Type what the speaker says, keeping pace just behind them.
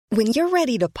When you're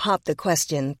ready to pop the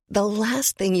question, the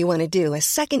last thing you want to do is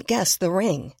second-guess the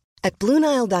ring. At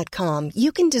BlueNile.com,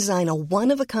 you can design a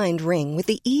one-of-a-kind ring with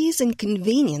the ease and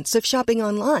convenience of shopping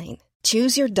online.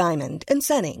 Choose your diamond and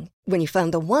setting. When you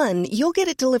find the one, you'll get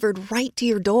it delivered right to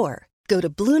your door. Go to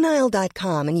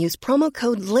BlueNile.com and use promo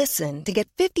code LISTEN to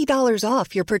get $50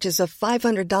 off your purchase of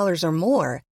 $500 or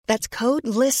more. That's code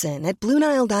LISTEN at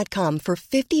BlueNile.com for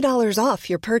 $50 off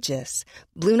your purchase.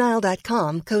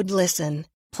 BlueNile.com, code LISTEN.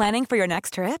 Planning for your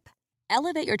next trip?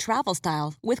 Elevate your travel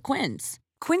style with Quince.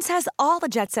 Quince has all the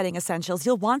jet-setting essentials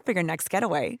you'll want for your next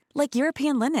getaway, like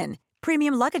European linen,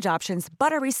 premium luggage options,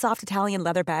 buttery soft Italian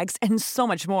leather bags, and so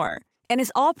much more. And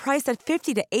is all priced at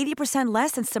 50 to 80%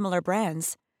 less than similar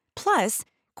brands. Plus,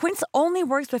 Quince only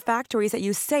works with factories that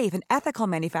use safe and ethical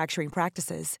manufacturing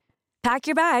practices. Pack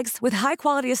your bags with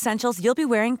high-quality essentials you'll be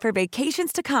wearing for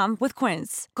vacations to come with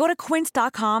Quince. Go to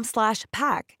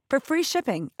quince.com/pack for free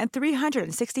shipping and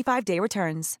 365-day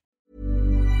returns.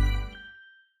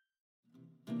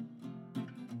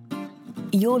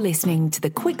 You're listening to the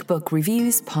QuickBook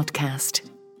Reviews podcast.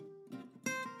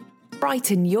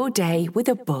 Brighten your day with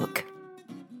a book.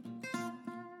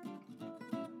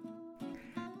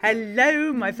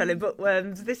 Hello, my fellow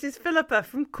bookworms. This is Philippa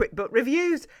from QuickBook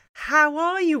Reviews. How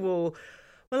are you all?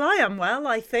 Well, I am well,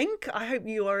 I think. I hope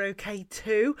you are okay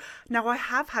too. Now, I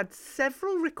have had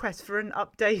several requests for an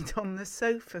update on the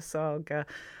sofa saga.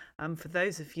 For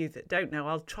those of you that don't know,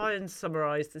 I'll try and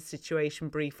summarise the situation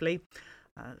briefly.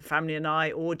 The family and I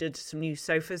ordered some new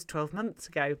sofas 12 months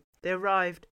ago. They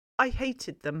arrived. I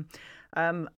hated them.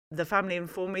 The family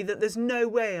informed me that there's no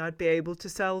way I'd be able to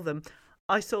sell them.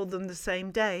 I sold them the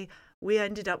same day. We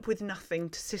ended up with nothing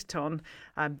to sit on.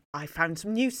 I found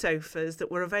some new sofas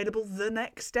that were available the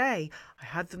next day. I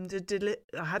had them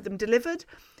delivered,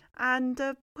 and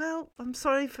well, I'm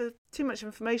sorry for too much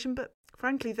information, but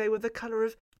frankly, they were the colour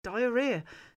of diarrhea.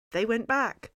 They went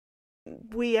back.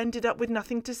 We ended up with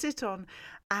nothing to sit on,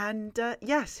 and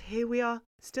yes, here we are,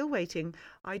 still waiting.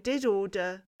 I did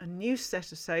order a new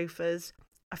set of sofas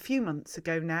a few months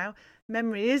ago now.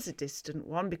 Memory is a distant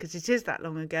one because it is that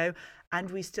long ago, and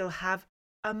we still have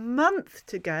a month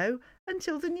to go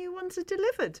until the new ones are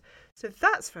delivered. So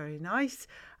that's very nice.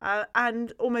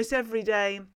 And almost every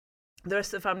day, the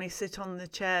rest of the family sit on the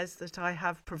chairs that I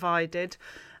have provided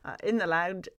in the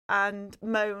lounge and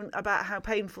moan about how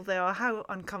painful they are, how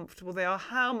uncomfortable they are,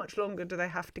 how much longer do they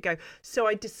have to go. So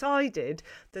I decided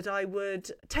that I would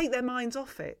take their minds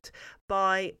off it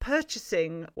by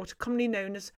purchasing what are commonly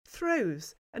known as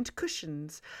throws and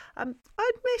cushions. I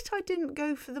admit I didn't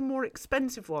go for the more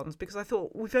expensive ones because I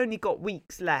thought we've only got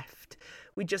weeks left.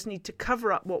 We just need to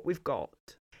cover up what we've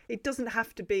got. It doesn't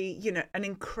have to be, an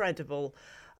incredible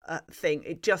thing.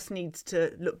 It just needs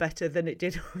to look better than it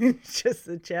did with just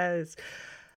the chairs.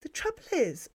 The trouble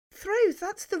is, throws,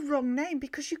 that's the wrong name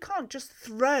because you can't just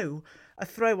throw a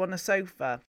throw on a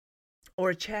sofa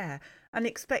or a chair and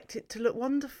expect it to look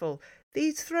wonderful.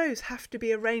 These throws have to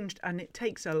be arranged and it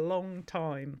takes a long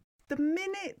time. The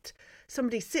minute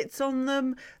somebody sits on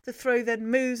them, the throw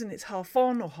then moves and it's half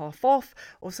on or half off,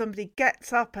 or somebody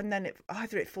gets up and then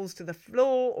either it falls to the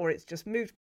floor or it's just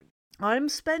moved. I'm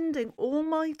spending all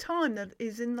my time that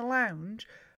is in the lounge,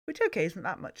 which, okay, isn't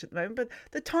that much at the moment, but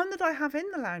the time that I have in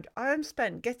the lounge, I am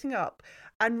spent getting up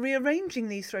and rearranging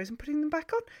these throws and putting them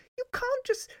back on. You can't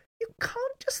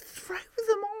just throw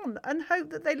them on and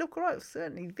hope that they look all right.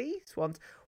 Certainly these ones.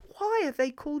 Why are they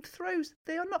called throws?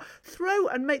 They are not. Throw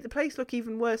and make the place look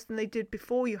even worse than they did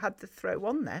before you had the throw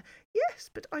on there. Yes,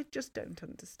 but I just don't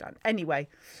understand. Anyway,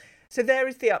 so there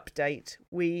is the update.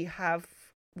 We have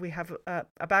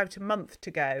about a month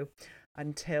to go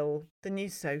until the new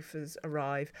sofas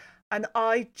arrive, and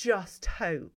I just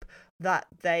hope that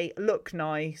they look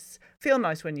nice, feel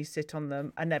nice when you sit on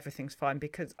them, and everything's fine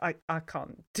because I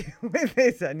can't deal with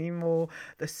this anymore.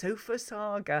 The sofa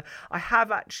saga.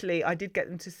 I did get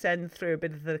them to send through a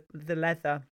bit of the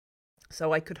leather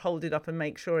so I could hold it up and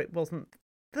make sure it wasn't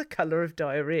the colour of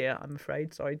diarrhea, I'm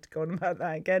afraid. Sorry to go on about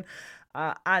that again.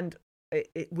 And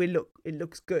it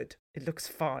looks good. It looks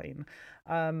fine.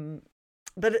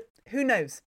 But who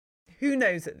knows? Who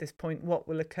knows at this point what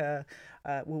will occur?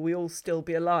 Will we all still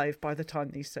be alive by the time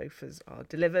these sofas are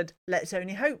delivered? Let's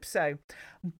only hope so.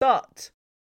 But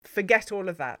forget all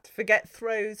of that. Forget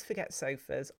throws, forget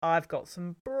sofas. I've got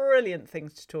some brilliant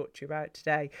things to talk to you about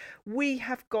today. We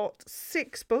have got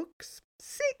 6 books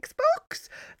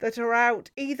that are out,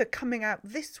 either coming out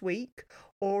this week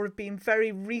or have been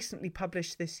very recently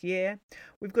published this year.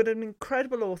 We've got an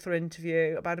incredible author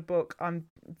interview about a book I'm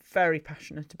very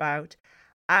passionate about.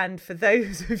 And for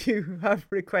those of you who have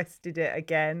requested it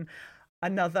again,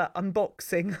 another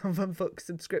unboxing of a book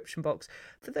subscription box.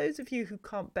 For those of you who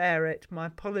can't bear it, my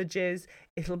apologies.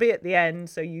 It'll be at the end,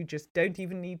 so you just don't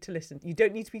even need to listen. You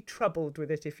don't need to be troubled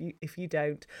with it if you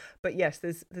don't. But yes,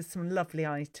 there's some lovely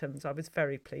items. I was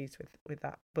very pleased with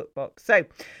that book box. So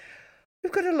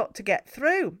we've got a lot to get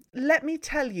through. Let me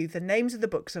tell you the names of the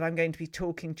books that I'm going to be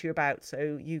talking to you about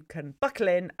so you can buckle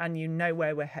in and you know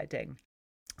where we're heading.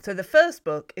 So the first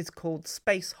book is called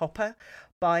Space Hopper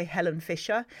by Helen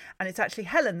Fisher, and it's actually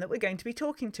Helen that we're going to be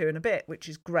talking to in a bit, which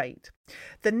is great.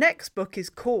 The next book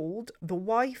is called The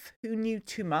Wife Who Knew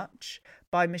Too Much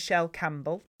by Michelle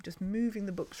Campbell. Just moving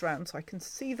the books around so I can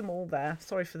see them all there.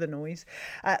 Sorry for the noise.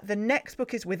 The next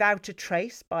book is Without a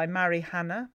Trace by Mary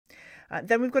Hannah.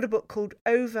 Then we've got a book called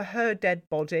Over Her Dead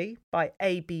Body by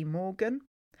A.B. Morgan.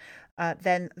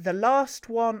 Then The Last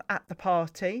One at the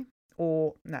Party,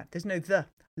 or no, there's no the.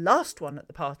 Last One at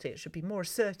the Party, it should be more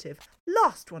assertive.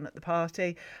 Last One at the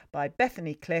Party by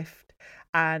Bethany Clift.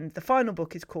 And the final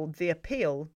book is called The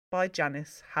Appeal by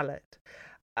Janice Hallett.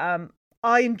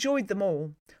 I enjoyed them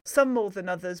all, some more than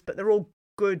others, but they're all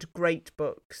good, great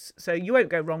books. So you won't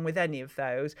go wrong with any of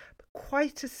those. But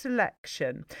quite a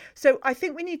selection. So I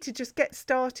think we need to just get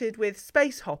started with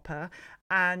Space Hopper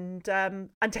and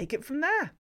take it from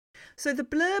there. So the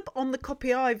blurb on the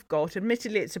copy I've got,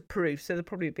 admittedly it's a proof, so there'll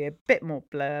probably be a bit more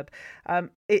blurb,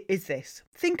 it is this.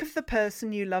 Think of the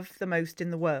person you love the most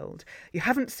in the world. You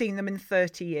haven't seen them in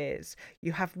 30 years.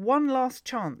 You have one last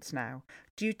chance now.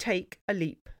 Do you take a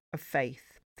leap of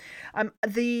faith?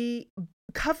 The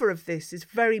cover of this is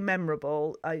very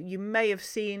memorable. You may have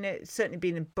seen it. It's certainly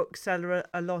been in bookseller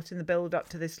a lot in the build up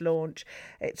to this launch.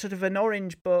 It's sort of an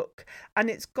orange book, and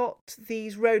it's got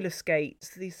these roller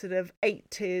skates, these sort of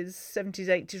 70s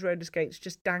 80s roller skates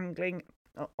just dangling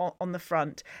on the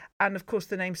front, and of course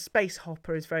the name Space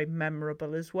Hopper is very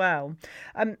memorable as well.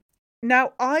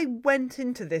 Now, I went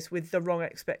into this with the wrong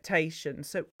expectations.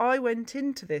 So I went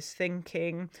into this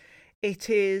thinking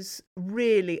it is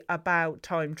really about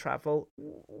time travel,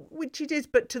 which it is,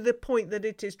 but to the point that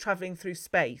it is travelling through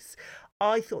space.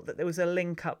 I thought that there was a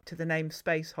link up to the name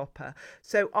Space Hopper.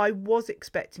 So I was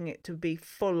expecting it to be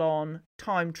full on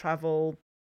time travel.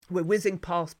 We're whizzing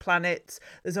past planets.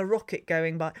 There's a rocket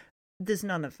going by. There's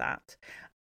none of that.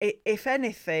 If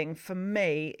anything, for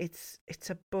me, it's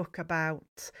a book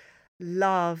about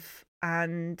love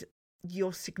and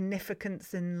your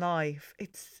significance in life.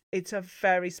 It's a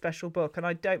very special book, and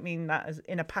I don't mean that as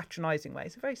in a patronising way.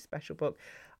 It's a very special book.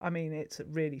 I mean, it's a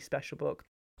really special book.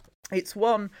 It's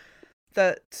one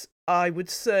that I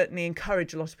would certainly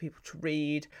encourage a lot of people to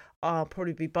read. I'll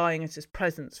probably be buying it as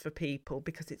presents for people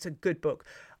because it's a good book.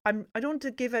 I don't want to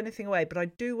give anything away, but I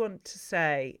do want to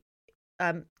say,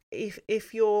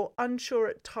 if you're unsure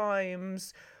at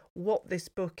times what this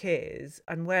book is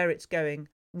and where it's going,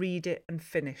 read it and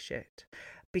finish it,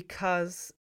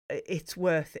 because it's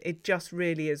worth it. It just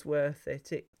really is worth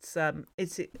it. It's an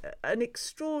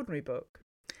extraordinary book,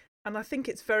 and I think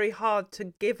it's very hard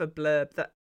to give a blurb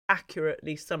that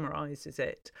accurately summarises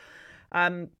it.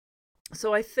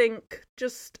 So I think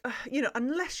just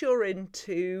unless you're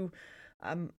into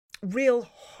real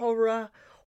horror,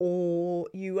 or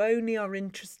you only are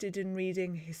interested in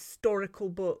reading historical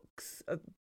books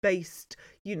based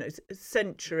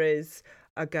centuries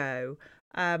ago,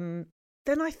 then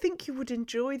I think you would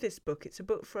enjoy this book. It's a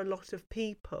book for a lot of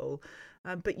people,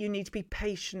 but you need to be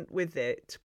patient with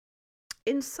it.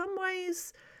 In some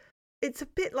ways, it's a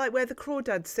bit like Where the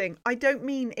Crawdads Sing. I don't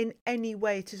mean in any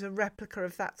way it is a replica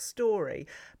of that story,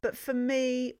 but for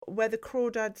me, Where the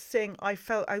Crawdads Sing, I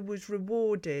felt I was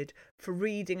rewarded for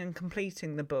reading and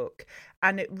completing the book,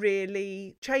 and it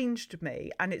really changed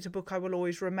me, and it's a book I will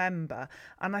always remember.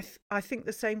 And I think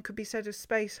the same could be said of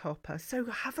Space Hopper. So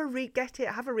have a read,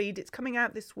 have a read. It's coming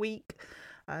out this week,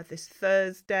 this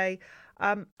Thursday.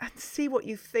 And see what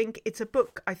you think. It's a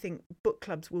book I think book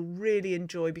clubs will really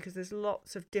enjoy, because there's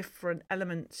lots of different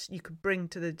elements you could bring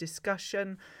to the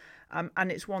discussion,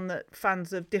 and it's one that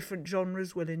fans of different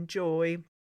genres will enjoy.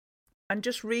 And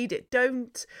just read it.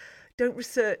 Don't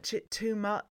research it too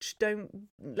much. Don't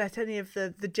let any of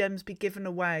the gems be given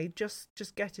away.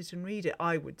 Just get it and read it,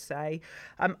 I would say.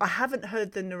 I haven't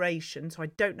heard the narration, so I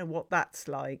don't know what that's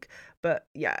like. But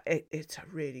yeah, it's a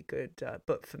really good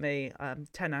book for me.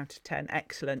 10 out of 10,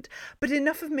 excellent. But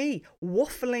enough of me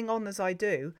waffling on as I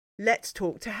do. Let's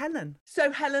talk to Helen.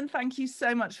 So Helen, thank you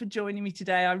so much for joining me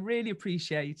today. I really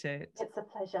appreciate it. It's a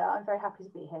pleasure. I'm very happy to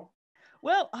be here.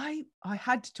 Well, I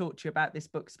had to talk to you about this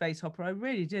book, Space Hopper. I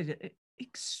really did.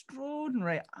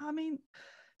 Extraordinary. I mean,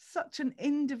 such an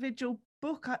individual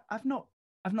book. I've not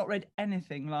read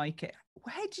anything like it.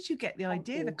 Where did you get the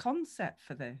idea, the concept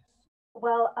for this?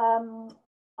 Well,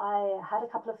 I had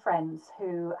a couple of friends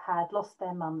who had lost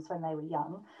their mums when they were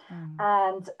young,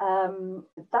 and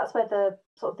that's where the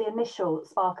sort of the initial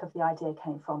spark of the idea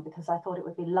came from, because I thought it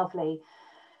would be lovely.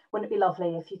 Wouldn't it be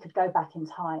lovely if you could go back in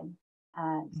time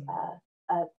and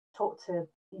talk to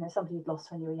somebody you'd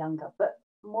lost when you were younger? But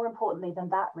more importantly than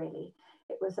that, really,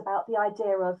 it was about the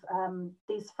idea of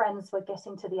these friends were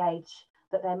getting to the age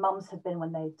that their mums had been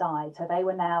when they died, so they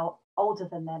were now older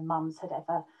than their mums had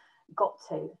ever got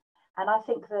to. And I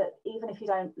think that even if you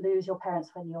don't lose your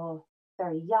parents when you're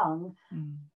very young,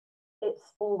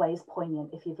 it's always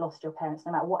poignant if you've lost your parents,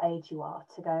 no matter what age you are,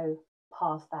 to go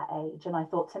past that age. And I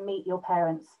thought to meet your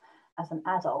parents as an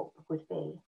adult would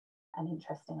be an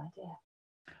interesting idea.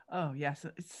 Oh yes,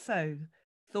 it's so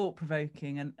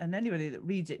thought-provoking, and anybody that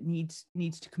reads it needs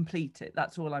to complete it.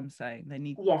 That's all I'm saying. I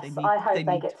hope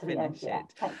they get to the end. Yeah.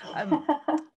 Thank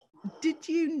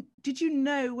you. Did you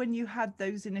know when you had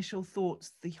those initial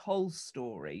thoughts the whole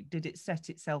story? Did it set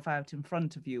itself out in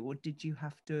front of you, or did you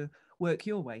have to work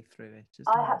your way through it as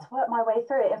well? I had to work my way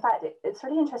through it. In fact, it's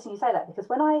really interesting you say that, because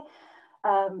when I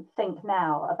think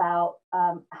now about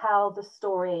how the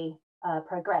story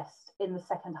progressed in the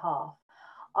second half,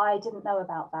 I didn't know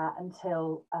about that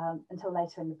until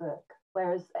later in the book.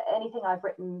 Whereas anything I've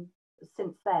written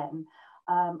since then,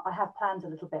 I have planned a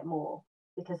little bit more,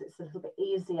 because it's a little bit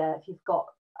easier if you've got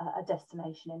a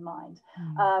destination in mind.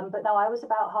 But no, I was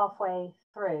about halfway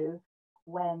through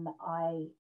when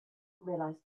I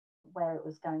realised where it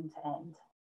was going to end.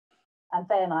 And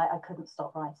then I couldn't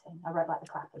stop writing. I wrote like the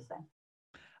clappers then.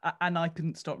 And I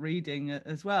couldn't stop reading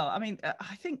as well. I mean,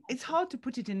 I think it's hard to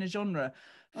put it in a genre.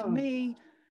 For me,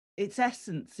 its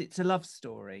essence, it's a love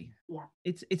story. Yeah.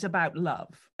 It's about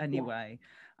love anyway.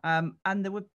 Yeah. And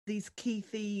there were these key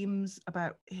themes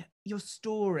about your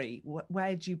story,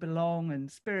 where do you belong,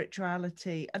 and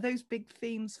spirituality. Are those big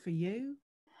themes for you?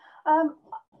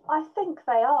 I think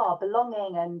they are,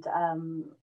 belonging and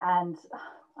I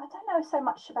don't know so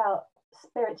much about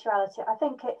spirituality. I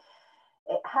think it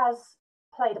has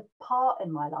played a part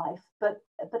in my life, but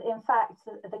in fact,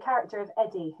 the character of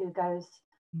Eddie, who goes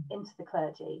into the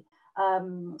clergy,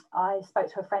 I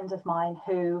spoke to a friend of mine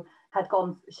who had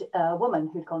gone, a woman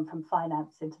who'd gone from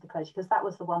finance into the clergy, because that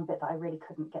was the one bit that I really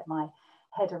couldn't get my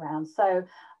head around. So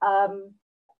no,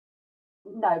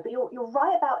 but you're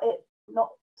right about it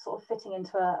not sort of fitting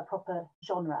into a proper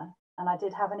genre. And I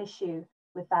did have an issue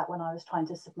with that when I was trying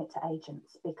to submit to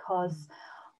agents, because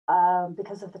of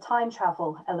the time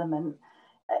travel element.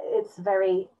 It's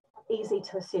very easy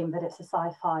to assume that it's a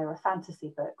sci-fi or a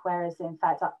fantasy book, whereas in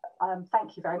fact,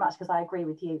 thank you very much, because I agree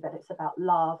with you that it's about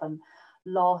love and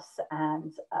loss,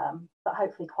 and but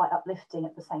hopefully quite uplifting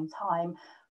at the same time.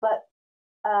 But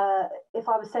if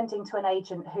I was sending to an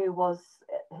agent who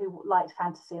liked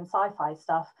fantasy and sci-fi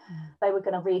stuff, they were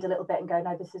going to read a little bit and go,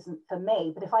 no, this isn't for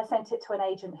me. But if I sent it to an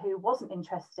agent who wasn't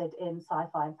interested in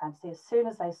sci-fi and fantasy, as soon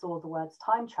as they saw the words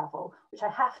time travel, which I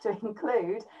have to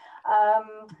include,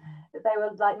 they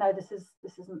were like, no, this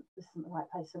isn't the right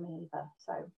place for me either.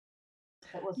 So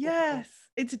it was difficult.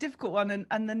 It's a difficult one,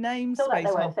 and the name Still Space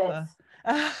Hopper.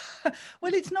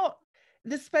 Well, it's not,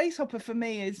 the Space Hopper for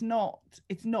me is not,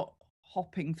 it's not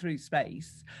hopping through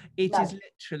space. It is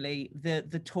literally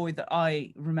the toy that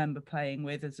I remember playing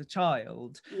with as a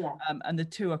child. And the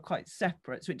two are quite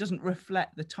separate, so it doesn't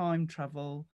reflect the time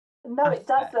travel. No, aspect. It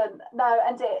doesn't. No,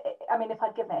 and I mean, if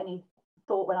I'd given it any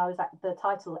thought when I was at the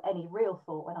title, any real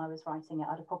thought when I was writing it,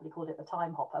 I'd have probably called it the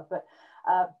Time Hopper. But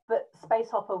Space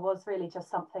Hopper was really just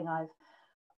something I've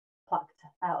plucked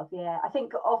out of the air. I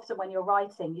think often when you're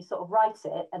writing, you sort of write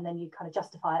it and then you kind of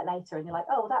justify it later, and you're like,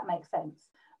 oh, that makes sense.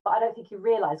 But I don't think you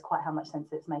realise quite how much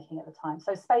sense it's making at the time.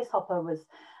 So Space Hopper was,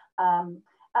 and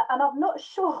I'm not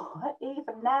sure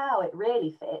even now it really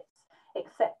fits,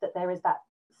 except that there is that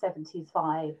 70s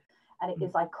vibe, and it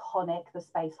is iconic, the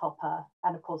Space Hopper,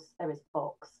 and of course there is the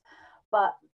box.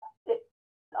 But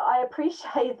I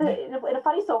appreciate that in a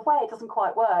funny sort of way it doesn't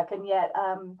quite work, and yet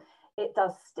it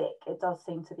does stick. It does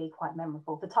seem to be quite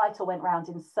memorable. The title went round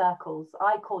in circles.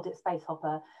 I called it Space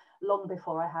Hopper long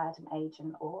before I had an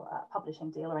agent or a publishing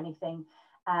deal or anything,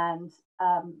 and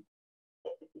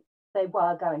they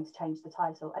were going to change the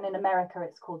title. And in America,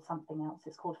 it's called something else.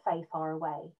 It's called Faye Far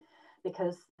Away,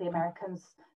 because the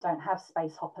Americans don't have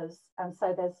space hoppers, and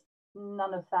so there's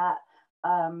none of that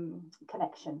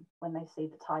connection when they see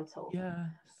the title.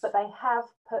 But they have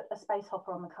put a space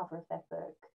hopper on the cover of their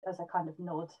book as a kind of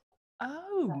nod.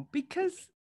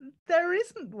 Because there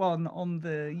isn't one on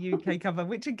the UK cover,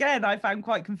 which again I found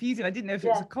quite confusing. I didn't know if it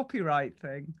was a copyright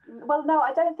thing. Well, no,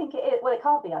 I don't think it is. Well, it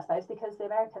can't be, I suppose, because the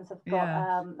Americans have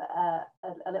got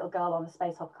a little girl on a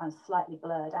space hopper kind of slightly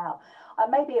blurred out.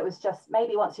 Maybe it was just,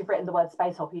 maybe once you've written the word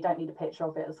space hopper, you don't need a picture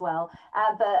of it as well.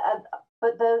 And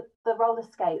but the roller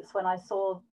skates, when I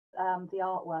saw the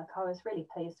artwork, I was really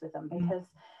pleased with them because,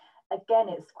 again,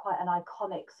 it's quite an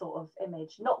iconic sort of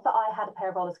image. Not that I had a pair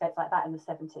of roller skates like that in the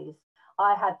 70s.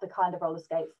 I had the kind of roller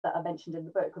skates that are mentioned in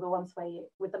the book, the ones where you,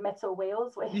 with the metal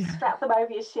wheels, where you strap them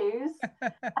over your shoes.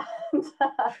 And,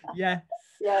 yes.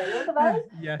 Yeah, you remember those?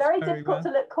 Yes, very difficult to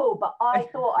look cool, but I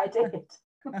thought I did.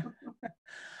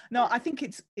 No, I think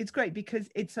it's great because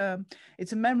it's a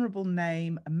memorable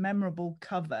name, a memorable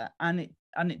cover, and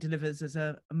it delivers as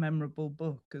a memorable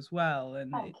book as well.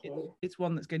 And it's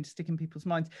one that's going to stick in people's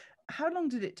minds. How long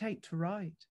did it take to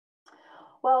write?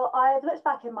 Well, I've looked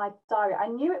back in my diary. I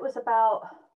knew it was about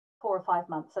 4 or 5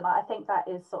 months, and I think that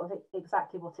is sort of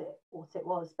exactly what it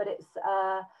was. But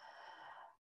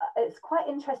it's quite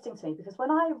interesting to me because when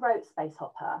I wrote Space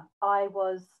Hopper, I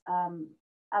was,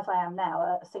 as I am now,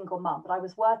 a single mum, but I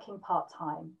was working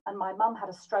part-time, and my mum had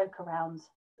a stroke around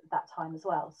that time as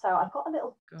well. So I've got a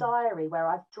little diary where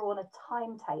I've drawn a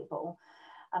timetable.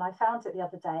 And I found it the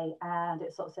other day, and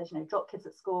it sort of says, drop kids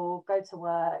at school, go to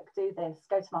work, do this,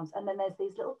 go to mum's. And then there's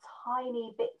these little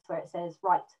tiny bits where it says,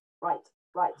 write.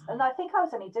 And I think I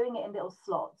was only doing it in little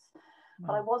slots,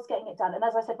 but I was getting it done. And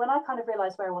as I said, when I kind of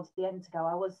realized where I wanted the end to go,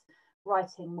 I was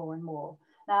writing more and more.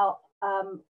 Now,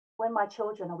 when my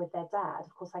children are with their dad,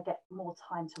 of course, I get more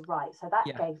time to write. So that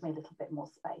gave me a little bit more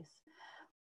space.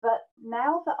 But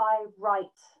now that I write,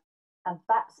 and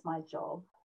that's my job,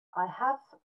 I have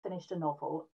finished a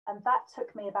novel, and that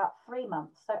took me about 3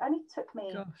 months. So it only took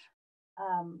me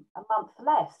a month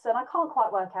less, and I can't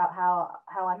quite work out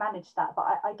how I managed that, but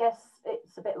I guess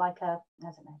it's a bit like I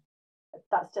don't know,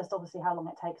 that's just obviously how long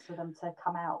it takes for them to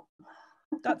come out.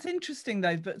 That's interesting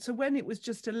though. But so when it was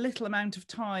just a little amount of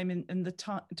time in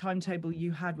the timetable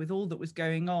you had with all that was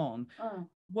going on,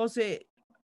 was it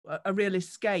a real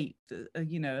escape,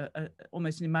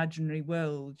 almost an imaginary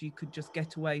world you could just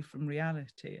get away from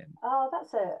reality in? Oh,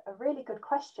 that's a really good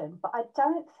question, but I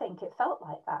don't think it felt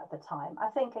like that at the time.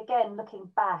 I think, again, looking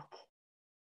back,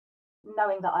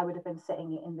 knowing that I would have been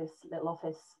sitting in this little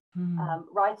office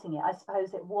writing it, I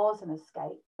suppose it was an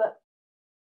escape. But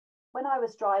when I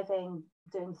was driving,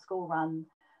 doing the school run,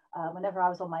 whenever I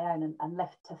was on my own and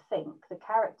left to think, the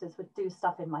characters would do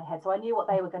stuff in my head, so I knew what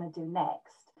they were going to do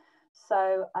next.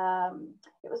 So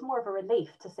it was more of a relief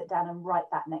to sit down and write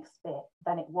that next bit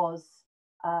than it was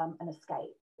an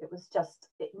escape. It was just,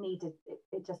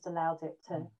 it just allowed it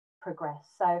to progress.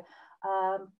 So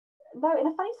no, in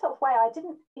a funny sort of way, I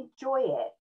didn't enjoy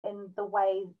it in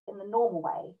the normal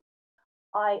way.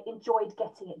 I enjoyed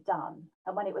getting it done.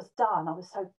 And when it was done, I was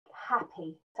so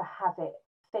happy to have it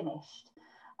finished.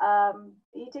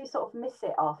 You do sort of miss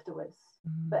it afterwards,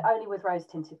 but only with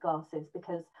rose-tinted glasses,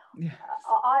 because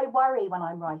I worry when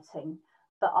I'm writing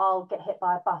that I'll get hit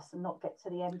by a bus and not get to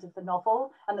the end of the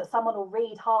novel, and that someone will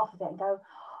read half of it and go,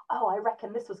 oh, I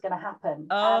reckon this was going to happen.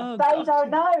 And they don't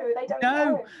know. They don't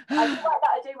know. I do write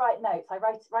that. I do write notes. I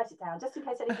write it down just in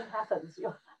case anything happens.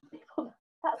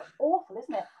 That's awful,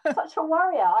 isn't it? Such a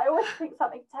worrier. I always think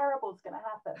something terrible is going to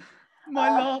happen. My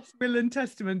last will and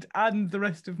testament and the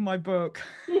rest of my book.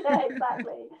 Yeah,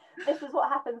 exactly. This is what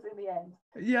happens in the end.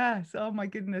 Yes. Oh my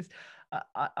goodness.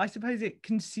 I suppose it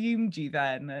consumed you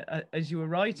then as you were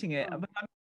writing it.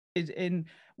 In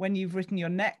when you've written your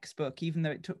next book, even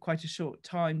though it took quite a short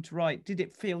time to write, did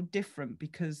it feel different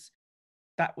because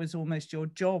that was almost your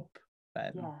job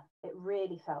then? Yeah, it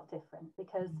really felt different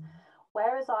because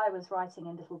whereas I was writing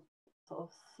in little sort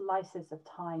of slices of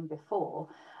time before,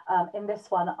 in this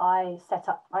one I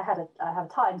have a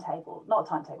timetable, not a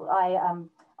timetable.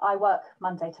 I work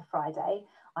Monday to Friday.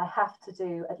 I have to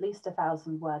do at least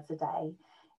 1,000 words a day.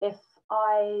 If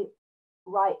I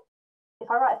write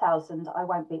 1,000, I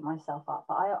won't beat myself up,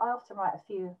 but I often write a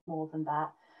few more than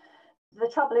that.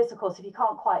 The trouble is, of course, if you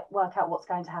can't quite work out what's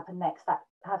going to happen next, that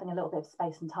having a little bit of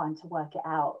space and time to work it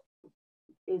out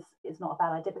is not a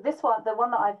bad idea. But this one, the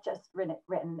one that I've just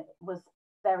written was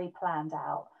very planned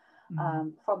out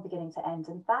from beginning to end,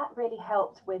 and that really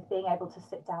helped with being able to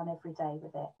sit down every day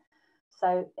with it.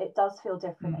 So it does feel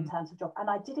different in terms of job, and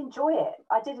I did enjoy it.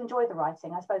 I did enjoy the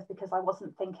writing, I suppose, because I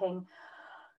wasn't thinking,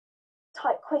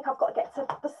 type quick, I've got to get to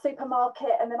the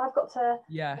supermarket and then I've got to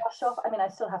rush off. I mean, I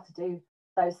still have to do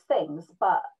those things,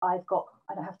 but I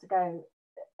don't have to go,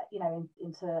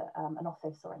 into an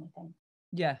office or anything.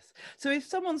 Yes. So if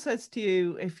someone says to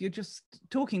you, if you're just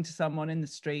talking to someone in the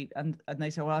street and they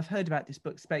say, well, I've heard about this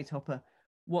book, Space Hopper,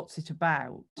 what's it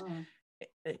about?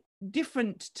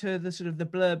 Different to the sort of the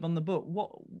blurb on the book,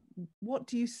 what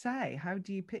do you say? How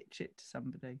do you pitch it to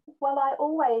somebody? Well, I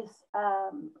always,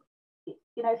 if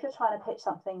you're trying to pitch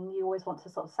something, you always want to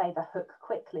sort of say the hook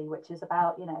quickly, which is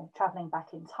about, traveling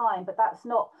back in time. But that's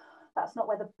not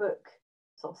where the book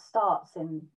sort of starts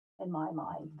in my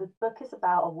mind. The book is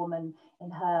about a woman in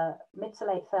her mid to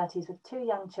late 30s with 2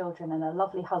 young children and a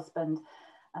lovely husband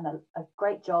and a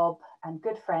great job and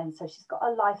good friends. So she's got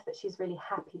a life that she's really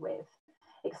happy with,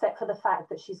 except for the fact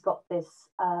that she's got this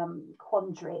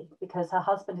quandary because her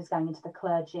husband is going into the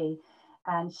clergy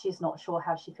and she's not sure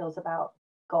how she feels about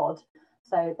God.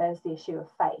 So there's the issue of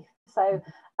faith. So,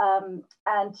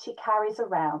 and she carries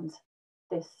around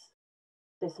this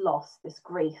loss, this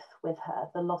grief with her,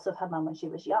 the loss of her mum when she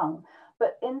was young.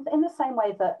 But in the same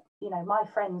way that, my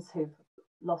friends who've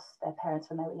lost their parents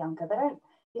when they were younger,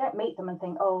 you don't meet them and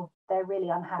think, oh, they're really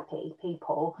unhappy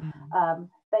people.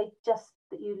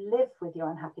 That you live with your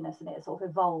unhappiness and it sort of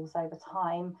evolves over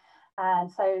time.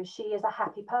 And so she is a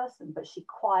happy person, but she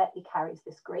quietly carries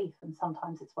this grief, and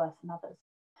sometimes it's worse than others.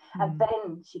 And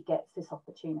then she gets this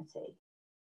opportunity,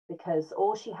 because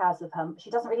all she has of her,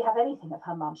 she doesn't really have anything of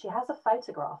her mum. She has a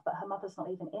photograph, but her mother's not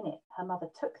even in it. Her mother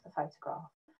took the photograph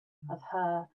of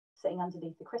her sitting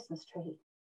underneath the Christmas tree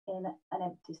in an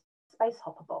empty space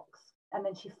hopper box. And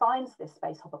then she finds this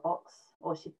space hopper box,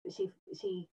 or she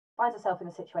finds herself in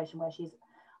a situation where she's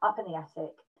up in the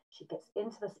attic. She gets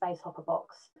into the space hopper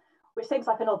box, which seems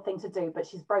like an odd thing to do, but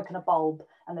she's broken a bulb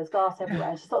and there's glass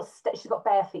everywhere. And she sort of she's got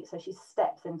bare feet, so she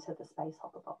steps into the space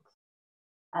hopper box.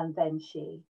 And then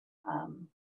she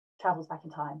travels back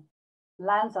in time,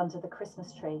 lands under the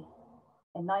Christmas tree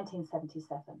in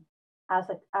 1977 as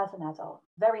an adult,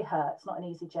 very hurt. It's not an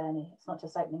easy journey. It's not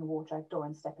just opening a wardrobe door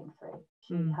and stepping through.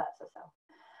 She hurts herself.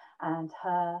 And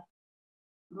her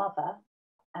mother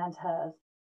and her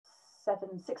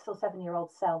 6 or 7 year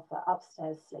old self are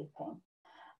upstairs sleeping.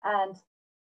 And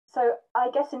so I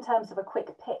guess in terms of a quick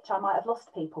pitch, I might have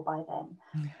lost people by then,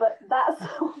 but that's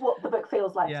what the book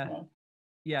feels like to me.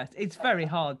 Yes, it's very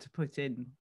hard to put in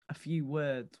a few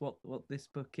words what this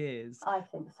book is. I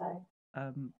think so.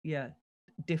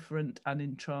 Different and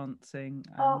entrancing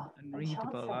and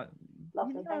readable.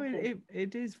 Lovely, thank you.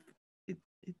 It is.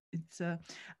 It's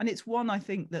and it's one I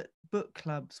think that book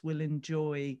clubs will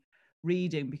enjoy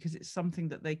reading, because it's something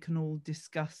that they can all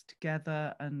discuss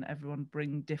together and everyone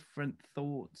bring different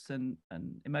thoughts and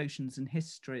emotions and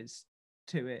histories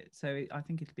to it. So I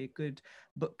think it'll be a good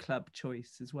book club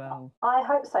choice as well. I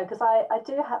hope so, because I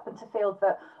do happen to feel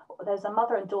that there's a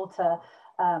mother and daughter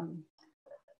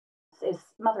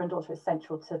mother and daughter is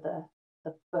central to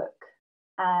the book,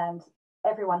 and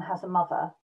everyone has a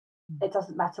mother. It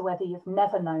doesn't matter whether you've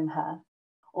never known her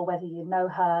or whether you know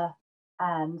her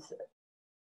and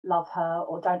love her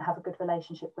or don't have a good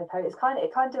relationship with her. It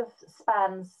kind of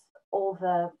spans all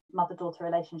the mother-daughter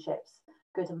relationships,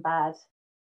 good and bad,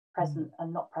 present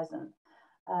and not present.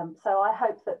 So I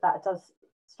hope that does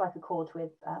strike a chord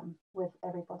with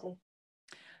everybody.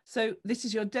 So this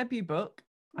is your debut book.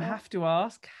 I have to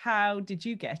ask, how did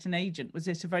you get an agent? Was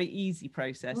it a very easy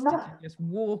process? No. Did you just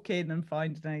walk in and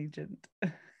find an agent?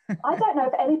 I don't know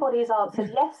if anybody's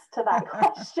answered yes to that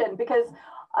question, because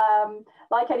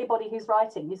like anybody who's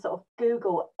writing, you sort of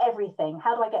Google everything.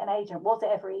 How do I get an agent? Was it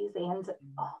ever easy? And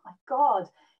oh my God,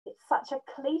 it's such a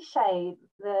cliche,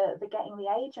 the getting the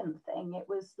agent thing. It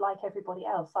was like everybody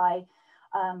else. I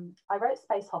wrote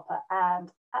Space Hopper, and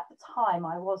at the time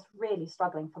I was really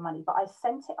struggling for money, but I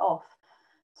sent it off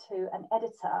to an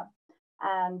editor,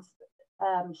 and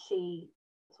she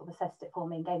sort of assessed it for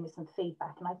me and gave me some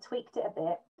feedback, and I tweaked it a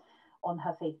bit on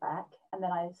her feedback, and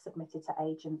then I submitted to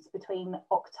agents between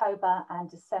October and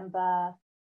December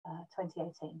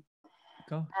 2018.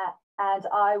 And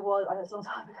it was a long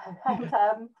time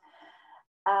ago,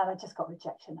 and I just got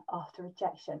rejection after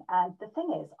rejection. And the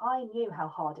thing is, I knew how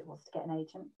hard it was to get an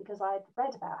agent, because I'd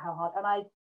read about how hard, and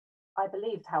I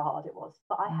believed how hard it was,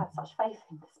 but I had such faith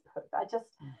in this book.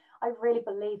 I really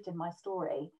believed in my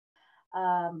story.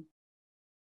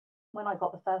 When I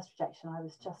got the first rejection, I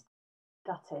was just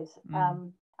gutted.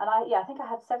 And I think I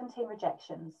had 17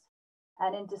 rejections.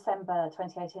 And in December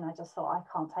 2018, I just thought, I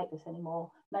can't take this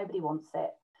anymore. Nobody wants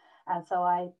it. And so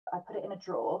I put it in a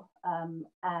drawer,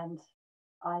 and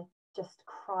I just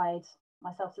cried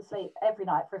myself to sleep every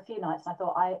night for a few nights. And I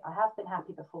thought, I have been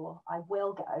happy before. I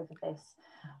will get over this.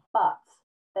 But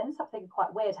then something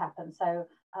quite weird happened. So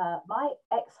my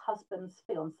ex-husband's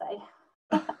fiance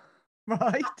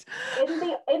Right.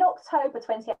 In October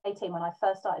 2018, when I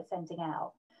first started sending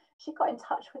out, she got in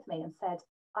touch with me and said,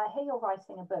 I hear you're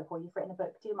writing a book, or you've written a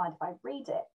book. Do you mind if I read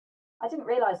it? I didn't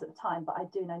realise at the time, but I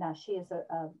do know now, she is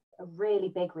a really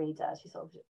big reader. She sort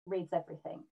of reads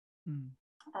everything.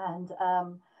 And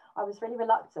I was really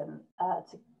reluctant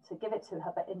to give it to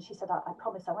her, and she said, I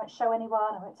promise I won't show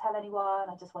anyone, I won't tell anyone,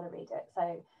 I just want to read it.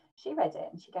 So she read it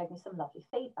and she gave me some lovely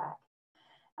feedback.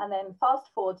 And then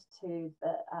fast forward to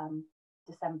the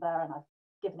December, and I've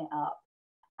given it up,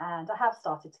 and I have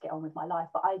started to get on with my life,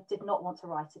 but I did not want to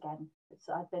write again.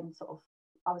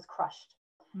 I was crushed.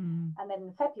 And then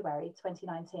in February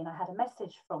 2019, I had a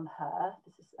message from her.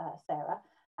 This is Sarah.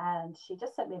 And she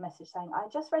just sent me a message saying, I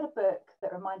just read a book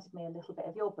that reminded me a little bit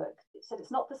of your book. It said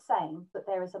it's not the same, but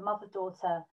there is a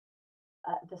mother-daughter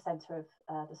at the centre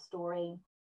of the story,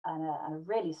 and a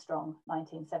really strong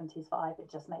 1970s vibe. It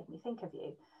just made me think of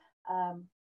you.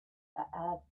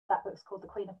 That book's called The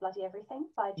Queen of Bloody Everything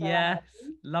by Joanne. Yes,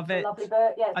 love it. Lovely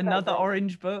book. Yeah, another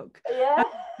orange book. Yeah,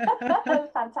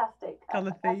 fantastic.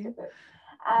 Colour theme. Book.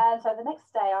 And so the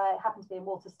next day I happened to be in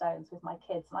Waterstones with my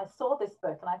kids, and I saw this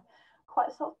book, and I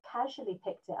quite sort of casually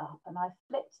picked it up, and I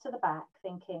flipped to the back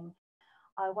thinking,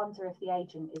 I wonder if the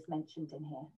agent is mentioned in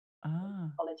here.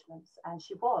 Acknowledgements. And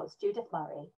she was, Judith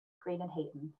Murray, Green and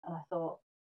Heaton. And I thought,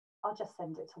 I'll just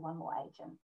send it to one more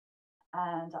agent.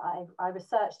 And I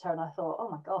researched her, and I thought, oh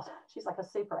my God, she's like a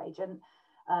super agent.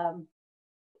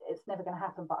 It's never going to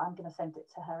happen, but I'm going to send it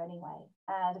to her anyway.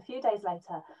 And a few days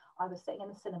later, I was sitting in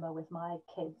the cinema with my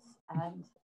kids and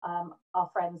our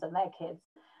friends and their kids.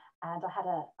 And I had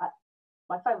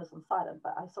my phone was on silent,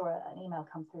 but I saw an email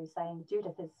come through saying,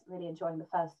 Judith is really enjoying the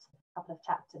first couple of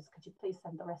chapters. Could you please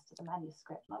send the rest of the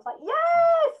manuscript? And I was like,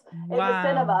 yes! Wow. In the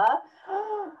cinema.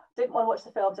 Didn't want to watch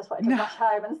the film, just wanted to rush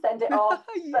home and send it off.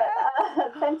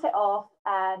 But sent it off,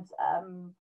 and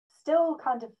still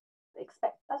kind of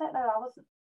I don't know,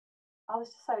 I was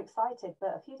just so excited.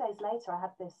 But a few days later, I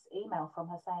had this email from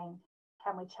her saying,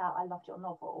 can we chat? I loved your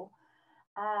novel.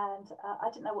 And I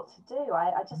didn't know what to do.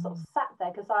 I just sort of sat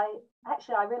there, because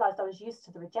I realised I was used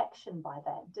to the rejection by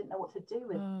then. Didn't know what to do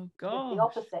with the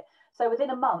opposite. So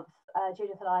within a month,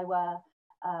 Judith and I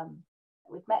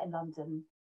we'd met in London,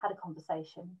 had a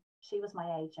conversation. She was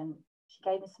my agent. She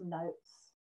gave me some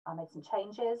notes. I made some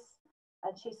changes,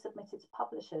 and she submitted to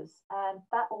publishers. And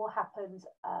that all happened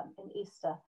in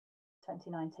Easter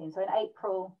 2019. So in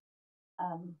April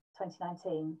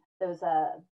 2019, there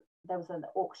was an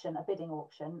auction, a bidding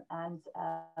auction, and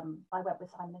I went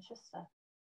with Simon and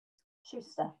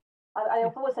Schuster.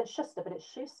 I've always said Schuster, but it's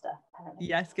Schuster, apparently.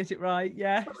 Yes, get it right.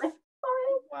 Yes. Sorry.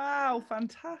 Wow,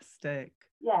 fantastic.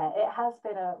 Yeah, it has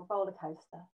been a roller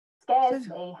coaster. Scares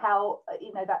me how,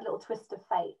 that little twist of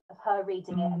fate of her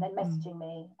reading it and then messaging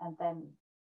me, and then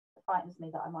it frightens me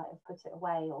that I might have put it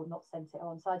away or not sent it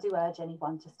on. So I do urge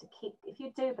anyone just to keep, if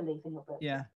you do believe in your book,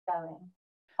 just keep going.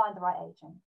 Find the right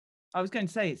agent. I was going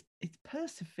to say it's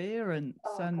perseverance,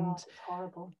 and God, it's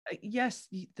horrible. Yes,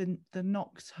 the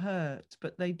knocks hurt,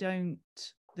 but they don't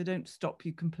stop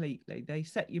you completely. They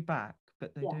set you back,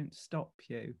 but they don't stop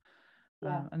you.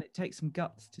 And it takes some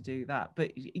guts to do that.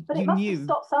 But it must have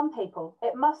stopped some people.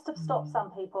 It must have stopped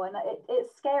some people, and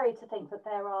it's scary to think that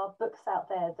there are books out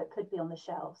there that could be on the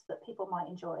shelves that people might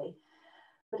enjoy.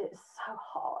 But it's so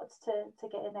hard to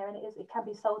get in there, and it can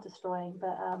be soul destroying.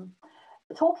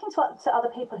 But talking to other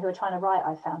people who are trying to write,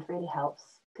 I found really helps,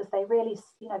 because they really,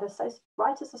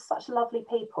 writers are such lovely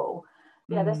people.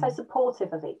 They're so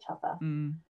supportive of each other.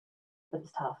 But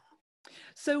it's tough.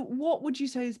 So what would you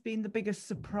say has been the biggest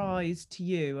surprise to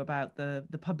you about the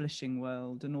publishing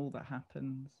world and all that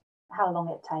happens? How long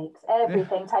it takes.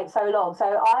 Everything takes so long.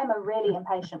 So I'm a really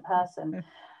impatient person.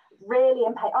 Really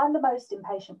impatient. I'm the most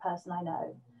impatient person I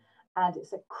know. And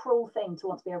it's a cruel thing to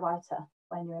want to be a writer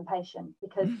when you're impatient,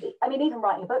 because even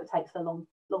writing a book takes a long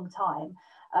time.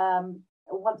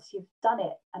 Once you've done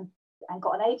it and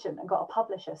got an agent and got a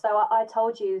publisher. So I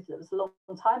told you that it was a long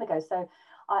time ago. So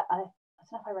I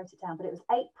don't know if I wrote it down, but it was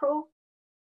April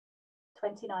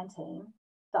 2019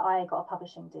 that I got a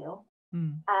publishing deal.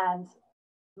 And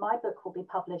my book will be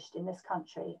published in this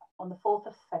country on the 4th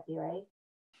of February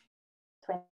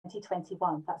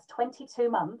 2021. That's 22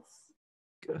 months,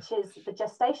 which is the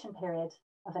gestation period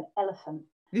of an elephant.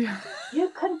 Yeah.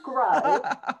 You can grow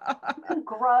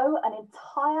an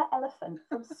entire elephant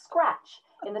from scratch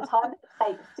in the time it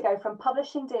takes to go from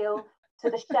publishing deal to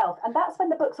the shelf, and that's when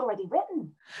the book's already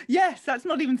written. Yes, that's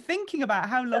not even thinking about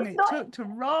how long it took to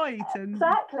write. And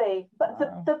exactly. But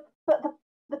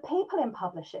the people in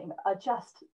publishing are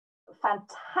just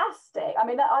fantastic. I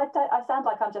mean, I sound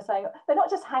like I'm just saying they're not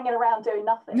just hanging around doing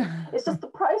nothing. It's just the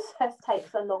process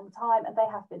takes a long time, and they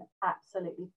have been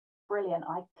absolutely brilliant.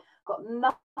 I got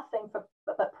nothing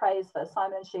but praise for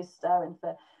Simon & Schuster and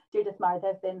for Judith Murray.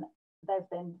 They've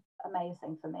been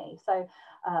amazing for me. So,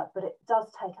 but it does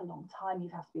take a long time. You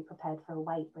have to be prepared for a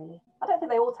wait, really. I don't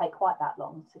think they all take quite that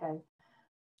long to go.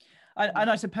 And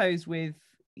I suppose with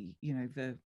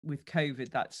with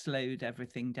COVID, that slowed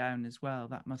everything down as well.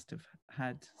 That must have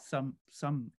had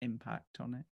some impact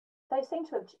on it. They seem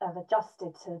to have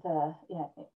adjusted to the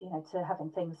to having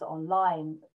things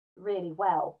online really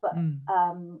well, but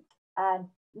and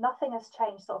nothing has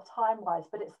changed sort of time-wise.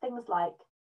 But it's things like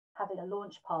having a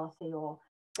launch party or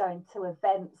going to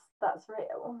events. That's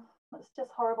real. It's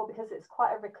just horrible because it's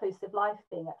quite a reclusive life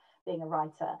being a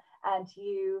writer, and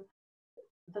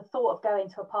the thought of going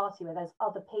to a party where there's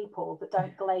other people that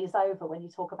don't glaze over when you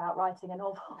talk about writing a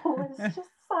novel is just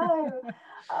so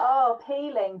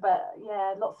appealing. But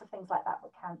yeah, lots of things like that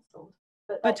were cancelled.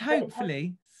 But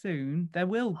hopefully soon there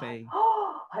will be.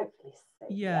 Hopefully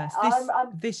soon. Yes,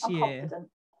 this I'm year. Confident.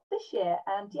 This year,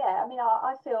 and yeah, I mean,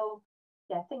 I feel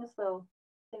things will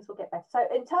get better. So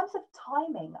in terms of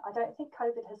timing, I don't think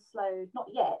COVID has slowed. Not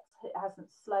yet. It hasn't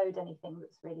slowed anything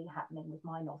that's really happening with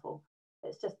my novel.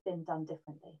 It's just been done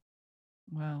differently.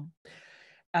 Well,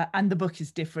 and the book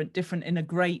is different in a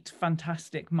great,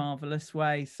 fantastic, marvellous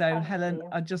way. So Thank Helen, you.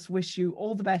 I just wish you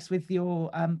all the best with your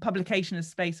publication of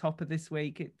Space Hopper this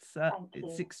week.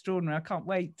 It's extraordinary. I can't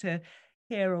wait to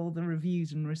hear all the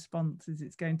reviews and responses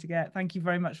it's going to get. Thank you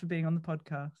very much for being on the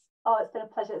podcast. Oh, it's been a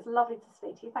pleasure. It's lovely to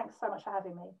speak to you. Thanks so much for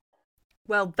having me.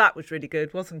 Well, that was really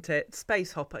good, wasn't it?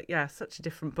 Space Hopper, yeah, such a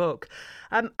different book.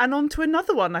 And on to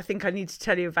another one I think I need to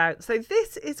tell you about. So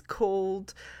this is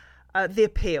called The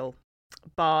Appeal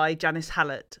by Janice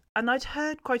Hallett. And I'd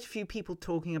heard quite a few people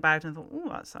talking about it and thought, oh,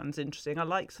 that sounds interesting. I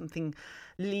like something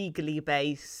legally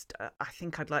based. I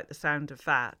think I'd like the sound of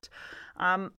that.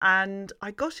 And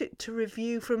I got it to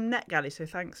review from NetGalley. So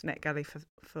thanks, NetGalley,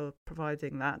 for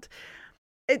providing that.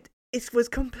 It was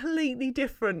completely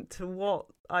different to what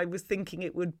I was thinking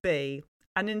it would be.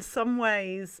 And in some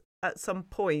ways, at some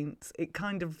points, it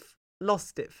kind of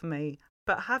lost it for me.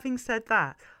 But having said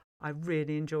that, I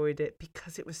really enjoyed it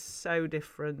because it was so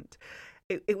different.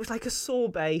 It was like a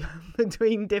sorbet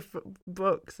between different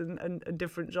books and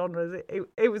different genres.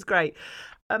 It was great.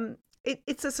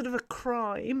 It's a sort of a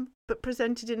crime, but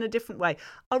presented in a different way.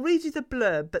 I'll read you the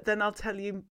blurb, but then I'll tell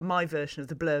you my version of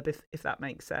the blurb, if that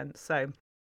makes sense. So,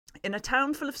 in a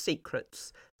town full of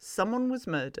secrets, someone was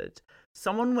murdered,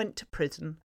 someone went to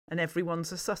prison, and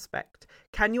everyone's a suspect.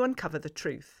 Can you uncover the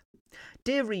truth?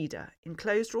 Dear reader,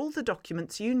 enclosed are all the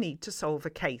documents you need to solve a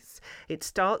case. It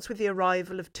starts with the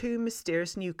arrival of two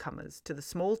mysterious newcomers to the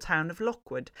small town of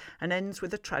Lockwood and ends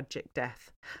with a tragic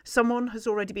death. Someone has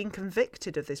already been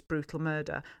convicted of this brutal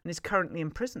murder and is currently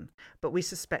in prison, but we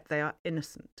suspect they are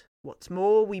innocent. What's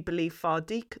more, we believe far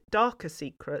darker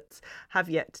secrets have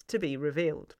yet to be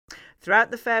revealed.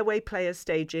 Throughout the Fairway Players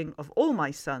staging of All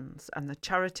My Sons and the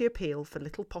charity appeal for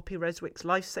little Poppy Reswick's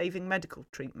life-saving medical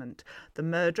treatment, the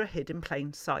murderer hid in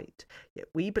plain sight. Yet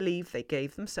we believe they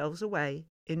gave themselves away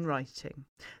in writing.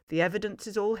 The evidence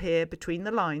is all here between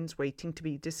the lines waiting to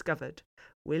be discovered.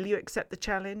 Will you accept the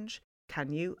challenge?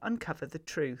 Can you uncover the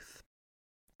truth?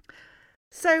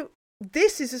 So,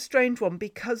 this is a strange one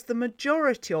because the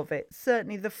majority of it,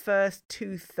 certainly the first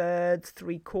 2/3,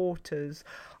 3/4,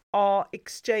 are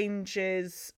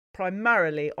exchanges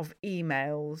primarily of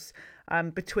emails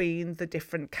between the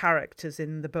different characters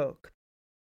in the book.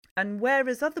 And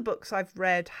whereas other books I've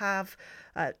read have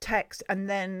text and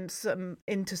then some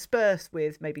interspersed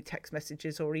with maybe text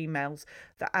messages or emails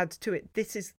that add to it,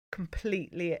 this is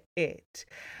completely it.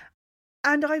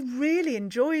 And I really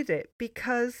enjoyed it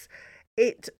because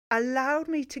it allowed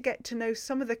me to get to know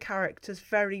some of the characters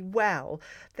very well.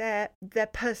 Their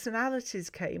personalities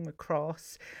came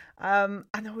across. And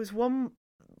there's one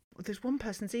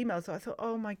person's emails that I thought,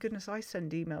 oh my goodness, I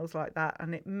send emails like that.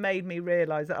 And it made me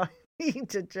realise that I need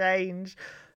to change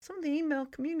some of the email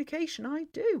communication I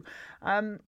do.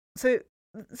 So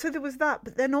there was that.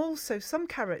 But then also some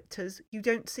characters, you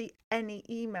don't see any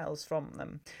emails from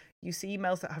them. You see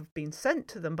emails that have been sent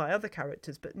to them by other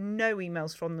characters, but no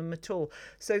emails from them at all.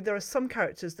 So there are some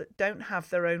characters that don't have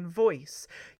their own voice.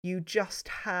 You just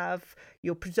have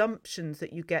your presumptions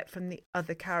that you get from the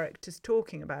other characters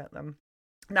talking about them.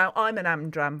 Now, I'm an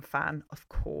Amdram fan, of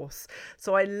course,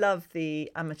 so I love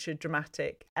the amateur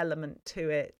dramatic element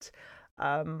to it.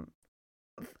 I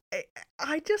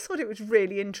just thought it was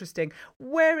really interesting.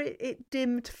 Where it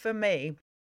dimmed for me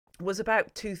was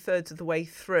about 2/3 of the way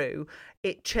through,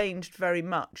 it changed very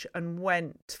much and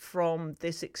went from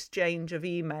this exchange of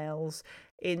emails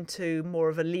into more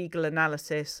of a legal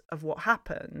analysis of what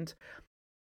happened.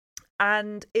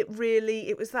 And it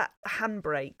was that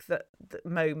handbrake, that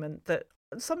moment that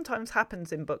sometimes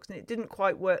happens in books, and it didn't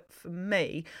quite work for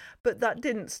me, but that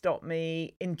didn't stop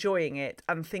me enjoying it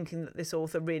and thinking that this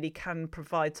author really can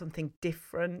provide something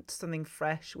different, something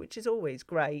fresh, which is always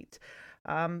great.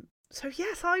 So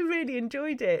yes, I really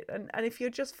enjoyed it. And if you're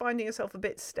just finding yourself a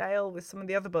bit stale with some of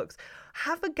the other books,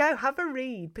 have a go, have a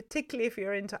read, particularly if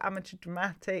you're into amateur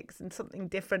dramatics and something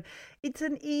different. It's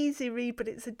an easy read, but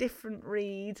it's a different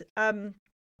read.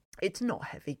 It's not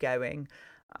heavy going.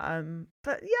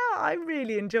 But yeah, I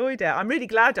really enjoyed it. I'm really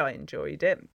glad I enjoyed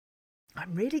it.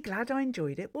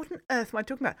 What on earth am I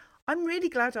talking about? I'm really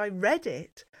glad I read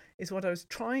it, is what I was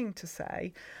trying to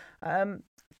say.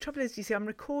 Trouble is, you see, I'm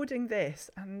recording this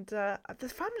and the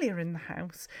family are in the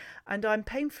house, and I'm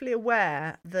painfully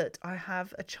aware that I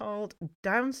have a child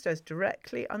downstairs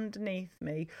directly underneath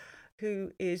me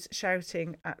who is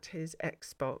shouting at his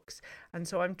Xbox, and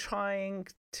so I'm trying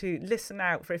to listen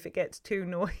out for if it gets too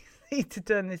noisy to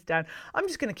turn this down. I'm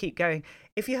just going to keep going.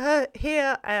 If you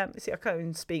hear see, I can't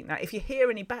even speak now. If you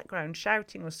hear any background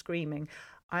shouting or screaming,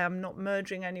 I am not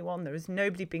murdering anyone. There is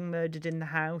nobody being murdered in the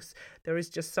house. There is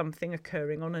just something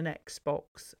occurring on an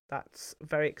Xbox. That's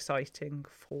very exciting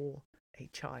for a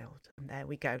child. And there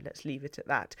we go. Let's leave it at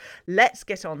that. Let's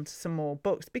get on to some more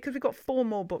books, because we've got 4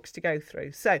 more books to go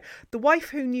through. So, The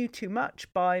Wife Who Knew Too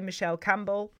Much by Michelle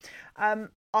Campbell.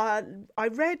 I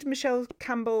read Michelle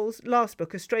Campbell's last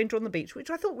book, A Stranger on the Beach, which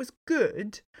I thought was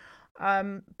good,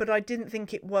 but I didn't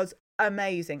think it was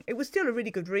amazing. It was still a really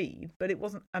good read, but it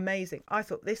wasn't amazing. I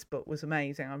thought this book was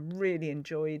amazing. I really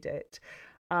enjoyed it.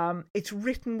 It's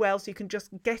written well, so you can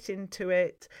just get into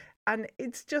it, and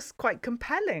it's just quite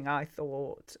compelling, I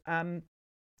thought.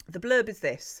 The blurb is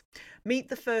this: meet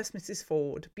the first Mrs.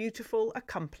 Ford, beautiful,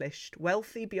 accomplished,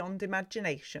 wealthy beyond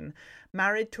imagination,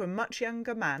 married to a much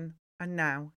younger man, and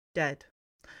now dead.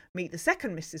 Meet the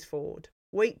second Mrs. Ford,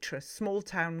 waitress,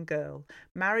 small-town girl,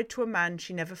 married to a man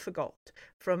she never forgot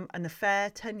from an affair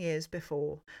 10 years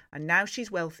before, and now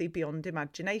she's wealthy beyond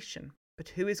imagination. But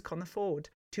who is Connor Ford?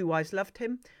 2 wives loved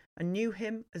him and knew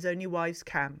him as only wives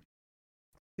can.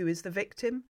 Who is the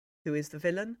victim? Who is the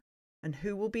villain? And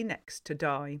who will be next to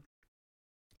die?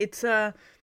 It's a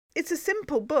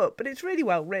simple book, but it's really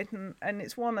well written, and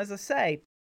it's one, as I say,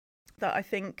 that I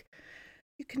think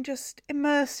you can just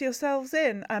immerse yourselves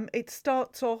in. It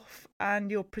starts off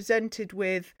and you're presented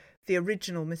with the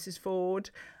original Mrs. Ford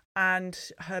and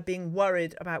her being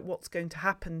worried about what's going to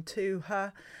happen to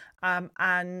her.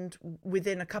 And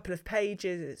within a couple of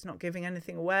pages, it's not giving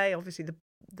anything away. Obviously,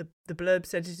 the blurb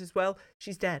said it as well.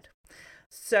 She's dead.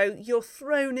 So you're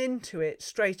thrown into it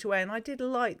straight away. And I did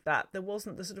like that. There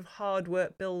wasn't the sort of hard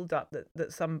work build up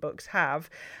that some books have.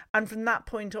 And from that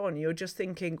point on, you're just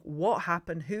thinking, what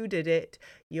happened? Who did it?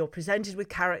 You're presented with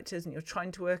characters and you're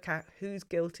trying to work out who's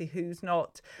guilty, who's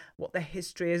not, what their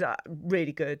history is.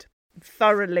 Really good.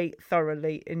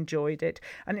 Thoroughly enjoyed it.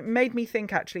 And it made me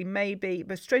think, actually, maybe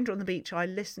but Stranger on the Beach, I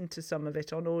listened to some of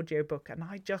it on audiobook, and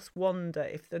I just wonder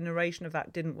if the narration of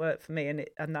that didn't work for me,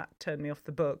 and that turned me off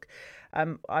the book.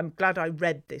 I'm glad I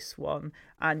read this one,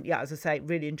 and yeah, as I say,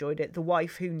 really enjoyed it. The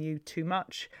Wife Who Knew Too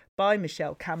Much by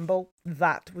Michelle Campbell.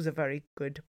 That was a very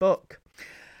good book.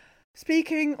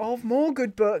 Speaking of more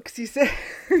good books, you see,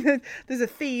 there's a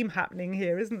theme happening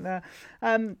here, isn't there?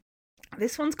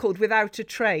 This one's called Without a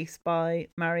Trace by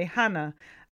Mary Hannah,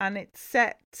 and it's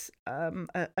set, an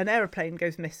aeroplane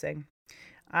goes missing,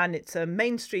 and it's a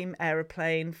mainstream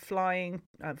aeroplane flying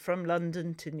from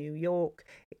London to New York.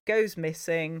 It goes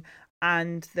missing,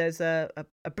 and there's a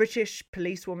British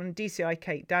policewoman, DCI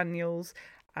Kate Daniels,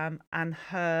 and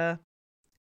her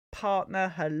partner,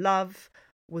 her love,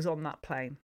 was on that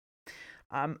plane.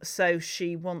 So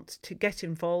she wants to get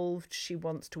involved. She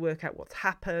wants to work out what's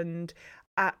happened,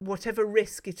 at whatever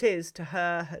risk it is to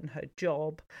her and her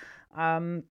job,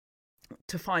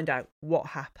 to find out what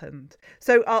happened.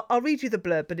 So I'll read you the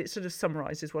blurb, but it sort of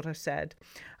summarises what I said.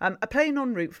 A plane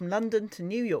en route from London to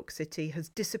New York City has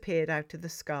disappeared out of the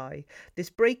sky. This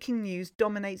breaking news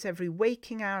dominates every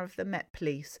waking hour of the Met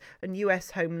Police and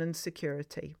US Homeland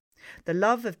Security. The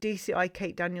love of DCI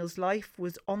Kate Daniels' life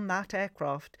was on that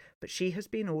aircraft, but she has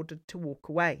been ordered to walk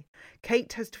away.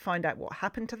 Kate has to find out what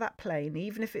happened to that plane,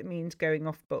 even if it means going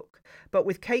off book. But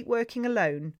with Kate working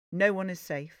alone, no one is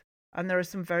safe, and there are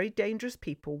some very dangerous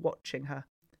people watching her.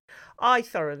 I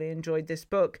thoroughly enjoyed this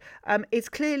book. It's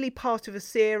clearly part of a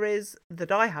series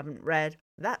that I haven't read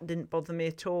That didn't bother me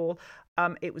at all.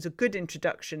 It was a good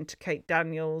introduction to Kate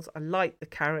Daniels. I liked the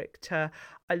character.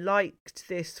 I liked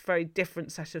this very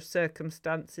different set of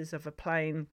circumstances of a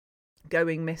plane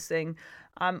going missing,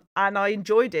 and I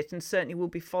enjoyed it, and certainly will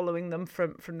be following them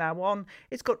from now on.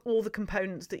 It's got all the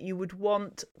components that you would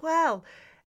want, well,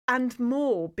 and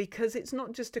more, because it's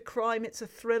not just a crime, it's a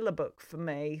thriller book for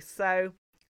me. So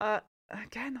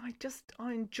again,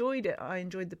 I enjoyed it. I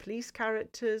enjoyed the police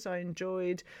characters. I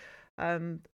enjoyed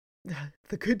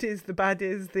the good is, the bad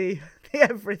is, the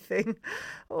everything.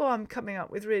 Oh, I'm coming up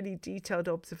with really detailed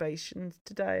observations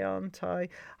today, aren't I?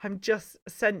 I'm just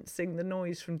sensing the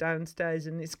noise from downstairs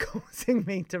and it's causing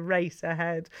me to race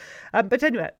ahead. But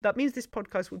anyway, that means this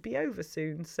podcast will be over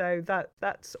soon. So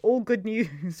that's all good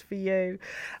news for you.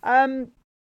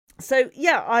 So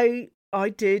yeah, I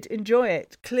did enjoy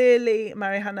it. Clearly,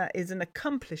 Mariana is an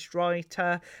accomplished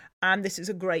writer, and this is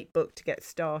a great book to get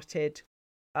started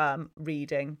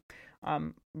reading.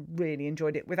 Really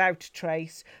enjoyed it without a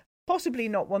trace. Possibly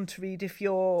not one to read if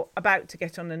you're about to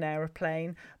get on an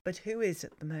aeroplane, but who is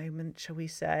at the moment, shall we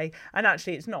say? And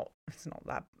actually, it's not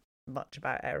that much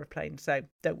about aeroplanes, so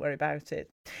don't worry about it.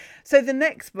 So the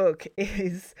next book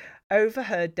is Over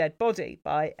Her Dead Body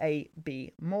by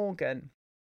A.B. Morgan.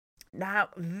 Now,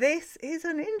 this is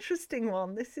an interesting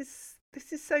one. This is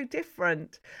so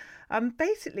different.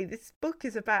 Basically, this book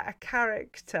is about a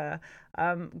character,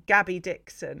 Gabby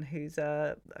Dixon, who's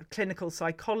a clinical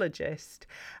psychologist,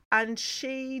 and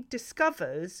she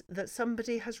discovers that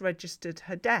somebody has registered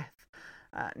her death.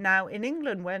 Now, in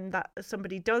England, when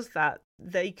somebody does that,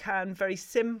 they can very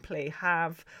simply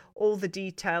have all the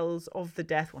details of the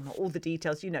death. Well, not all the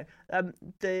details,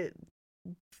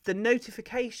 the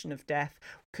notification of death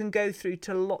can go through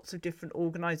to lots of different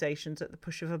organisations at the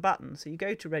push of a button. So you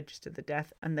go to register the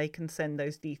death and they can send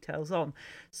those details on.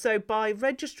 So by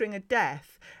registering a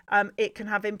death, it can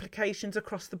have implications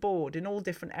across the board in all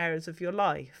different areas of your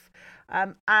life.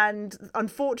 And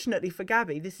unfortunately for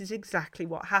Gabby, this is exactly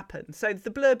what happened. So the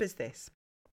blurb is this.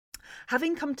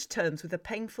 Having come to terms with a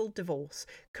painful divorce,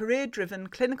 career-driven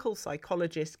clinical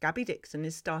psychologist Gabby Dixon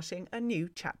is starting a new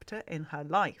chapter in her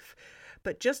life.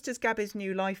 But just as Gabby's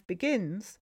new life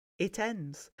begins, it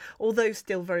ends. Although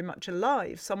still very much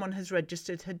alive, someone has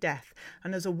registered her death,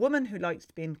 and as a woman who likes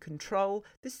to be in control,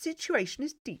 the situation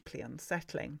is deeply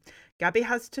unsettling. Gabby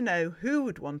has to know who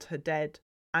would want her dead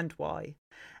and why.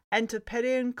 Enter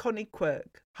Perry and Connie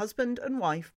Quirk, husband and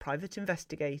wife, private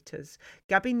investigators.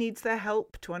 Gabby needs their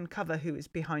help to uncover who is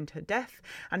behind her death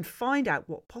and find out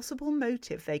what possible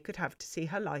motive they could have to see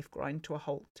her life grind to a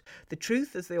halt. The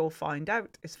truth, as they all find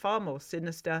out, is far more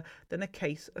sinister than a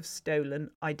case of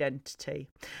stolen identity.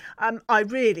 I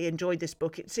really enjoyed this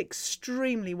book. It's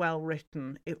extremely well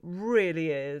written. It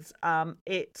really is.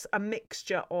 It's a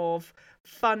mixture of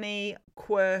funny,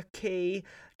 quirky,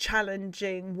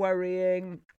 challenging,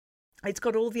 worrying. It's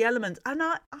got all the elements, and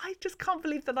I just can't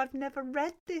believe that I've never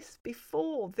read this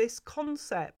before, this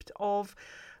concept of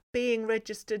being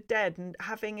registered dead and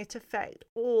having it affect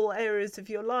all areas of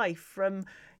your life, from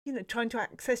trying to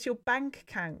access your bank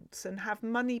accounts and have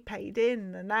money paid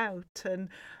in and out, and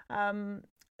I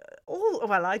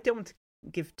don't want to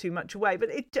give too much away,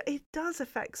 but it does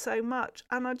affect so much,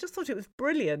 and I just thought it was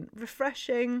brilliant,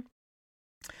 refreshing,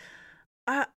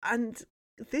 and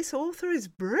this author is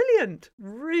brilliant,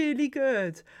 really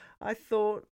good. I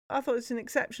thought it's an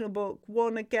exceptional book,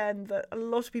 one again that a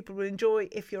lot of people will enjoy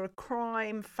if you're a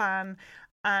crime fan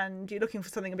and you're looking for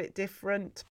something a bit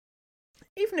different.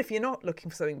 Even if you're not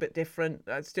looking for something a bit different,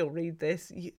 I'd still read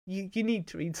this. You need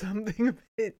to read something a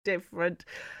bit different.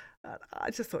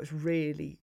 I just thought it was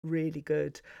really, really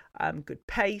good. Good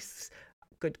pace,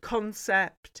 good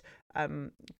concept,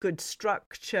 good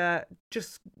structure,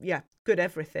 good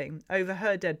everything. Over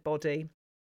Her Dead Body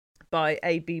by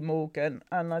A.B. Morgan,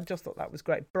 and I just thought that was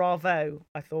great. Bravo,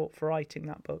 I thought, for writing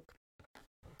that book.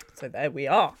 So there we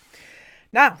are.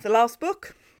 Now, the last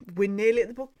book. We're nearly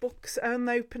at the book's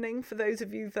opening. For those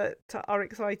of you that are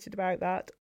excited about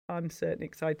that, I'm certainly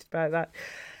excited about that.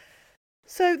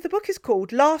 So the book is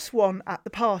called Last One at the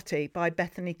Party by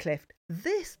Bethany Clift.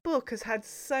 This book has had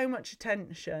so much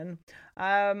attention,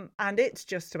 and it's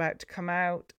just about to come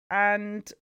out,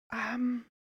 and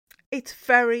it's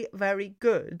very, very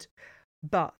good,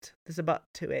 but there's a but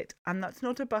to it, and that's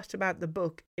not a but about the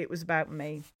book, it was about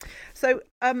me. So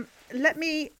let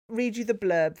me read you the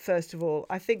blurb first of all.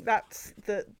 I think that's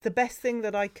the best thing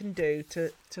that I can do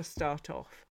to start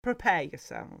off. Prepare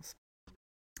yourselves.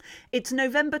 It's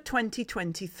November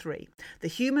 2023. The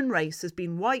human race has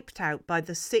been wiped out by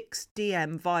the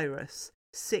 6DM virus.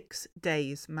 6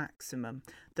 days maximum.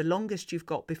 the longest you've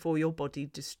got before your body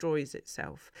destroys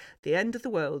itself, the end of the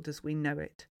world as we know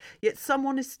it. Yet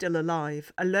someone is still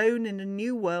alive, alone in a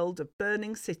new world of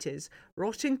burning cities,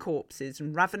 rotting corpses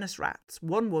and ravenous rats.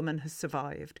 One woman has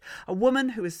survived, a woman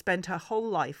who has spent her whole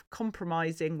life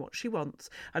compromising what she wants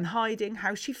and hiding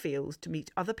how she feels to meet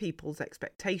other people's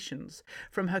expectations.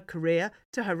 From her career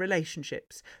to her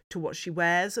relationships, to what she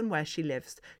wears and where she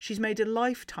lives, she's made a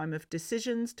lifetime of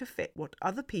decisions to fit what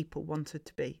other people want her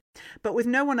to be. But with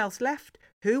no one else left,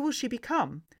 who will she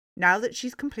become now that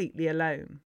she's completely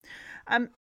alone?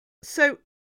 So,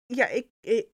 yeah,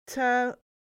 it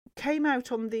came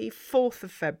out on the 4th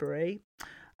of February,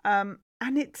 and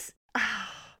it's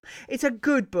a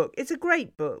good book. It's a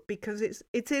great book because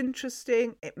it's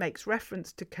interesting. It makes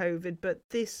reference to COVID, but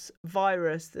this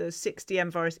virus, the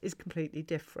 6DM virus, is completely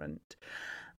different.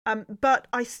 But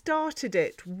I started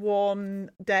it one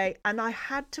day and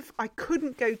I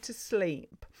couldn't go to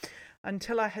sleep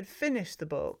until I had finished the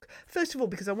book. First of all,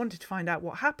 because I wanted to find out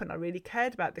what happened. I really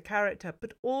cared about the character,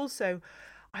 but also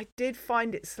I did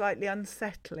find it slightly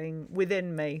unsettling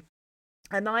within me.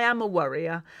 And I am a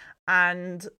worrier,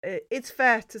 and it's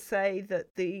fair to say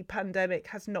that the pandemic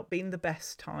has not been the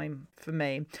best time for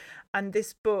me. And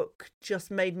this book just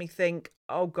made me think,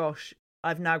 oh gosh,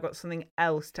 I've now got something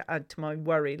else to add to my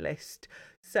worry list.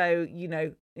 So, you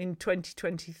know, in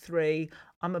 2023,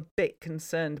 I'm a bit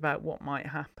concerned about what might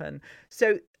happen.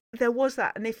 So there was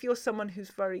that. And if you're someone who's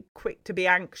very quick to be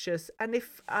anxious, and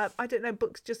if, I don't know,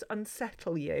 books just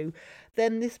unsettle you,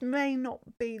 then this may not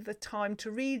be the time to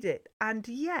read it. And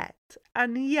yet,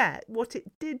 what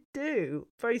it did do,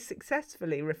 very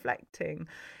successfully reflecting,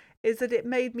 is that it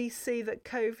made me see that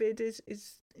COVID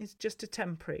is just a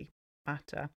temporary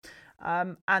matter.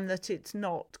 And that it's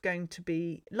not going to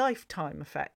be lifetime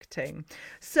affecting.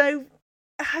 So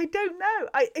I don't know.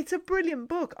 It's a brilliant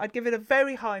book. I'd give it a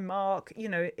very high mark. You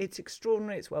know, it's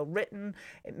extraordinary. It's well written.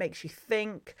 It makes you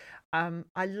think.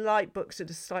 I like books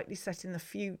that are slightly set in the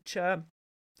future.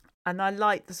 And I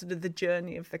like the sort of the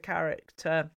journey of the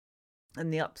character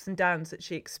and the ups and downs that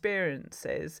she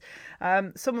experiences.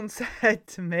 Someone said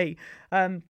to me,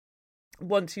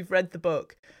 once you've read the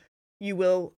book, you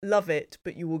will love it,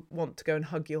 but you will want to go and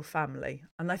hug your family.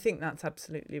 And I think that's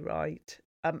absolutely right.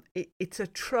 It's a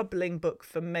troubling book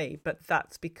for me, but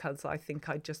that's because I think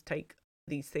I just take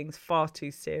these things far too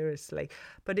seriously.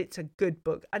 But it's a good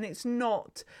book, and it's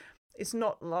not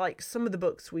like some of the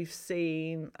books we've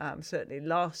seen, certainly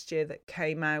last year, that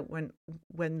came out when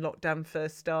lockdown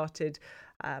first started,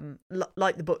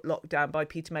 like the book Lockdown by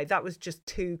Peter May. That was just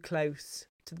too close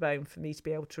to the bone for me to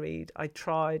be able to read. I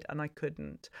tried and I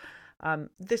couldn't.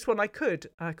 This one I could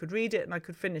read it and I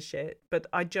could finish it, but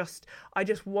I just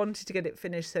wanted to get it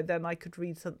finished so then I could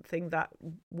read something that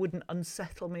wouldn't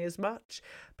unsettle me as much.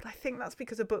 But I think that's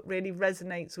because a book really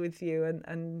resonates with you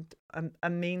and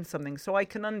means something. So I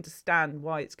can understand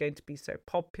why it's going to be so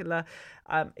popular.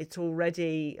 It's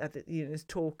already, there's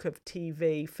talk of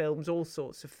TV, films, all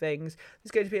sorts of things.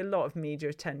 There's going to be a lot of media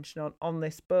attention on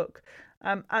this book.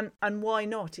 And why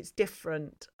not? It's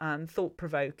different and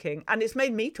thought-provoking, and it's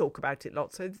made me talk about it a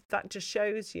lot, so that just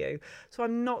shows you. So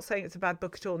I'm not saying it's a bad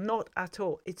book at all, not at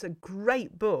all. It's a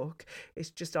great book.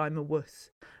 It's just I'm a wuss.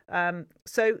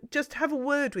 So just have a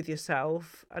word with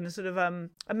yourself and a sort of a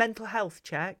mental health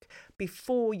check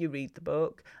before you read the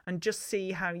book and just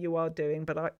see how you are doing.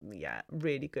 But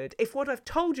really good. If what I've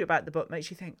told you about the book makes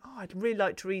you think, oh, I'd really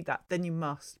like to read that, then you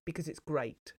must, because it's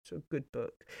great. It's a good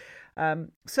book.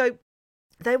 So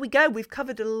there we go. We've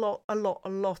covered a lot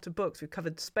of books. We've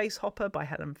covered Space Hopper by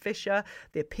Helen Fisher,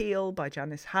 The Appeal by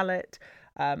Janice Hallett,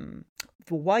 The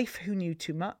Wife Who Knew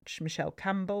Too Much, Michelle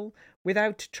Campbell,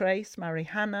 Without a Trace, Mary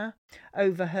Hannah,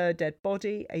 Over Her Dead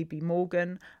Body, A.B.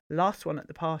 Morgan, Last One at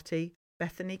the Party,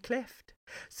 Bethany Clift.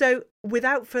 So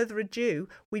without further ado,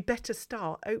 we better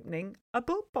start opening a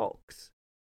book box.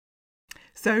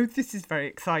 So this is very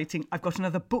exciting. I've got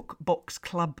another Book Box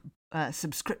Club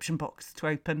subscription box to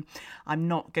open. I'm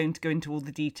not going to go into all the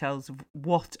details of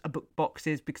what a book box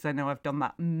is because I know I've done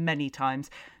that many times.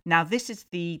 Now this is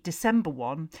the December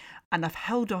one, and I've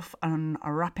held off on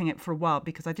wrapping it for a while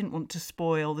because I didn't want to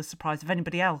spoil the surprise of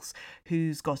anybody else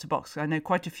who's got a box. I know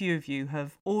quite a few of you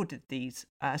have ordered these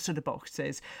sort of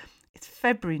boxes. It's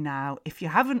February now. If you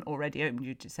haven't already opened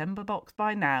your December box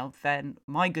by now, then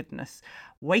my goodness,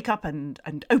 wake up and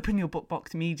open your book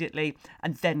box immediately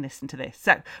and then listen to this.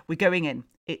 So we're going in.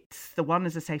 It's the one,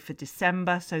 as I say, for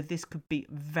December. So this could be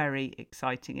very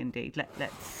exciting indeed.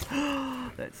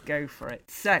 Let's go for it.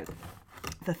 So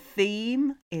the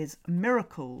theme is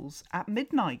Miracles at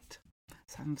Midnight.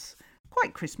 Sounds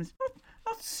quite Christmas.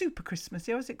 Not super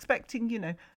Christmassy. I was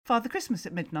expecting, Father Christmas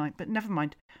at midnight, but never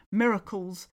mind.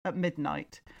 Miracles at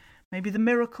midnight. Maybe the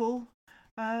miracle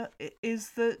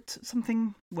is that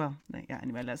something, well, yeah,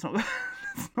 anyway, let's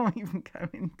not even go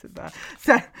into that.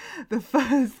 So the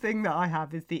first thing that I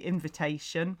have is the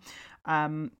invitation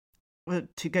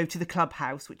to go to the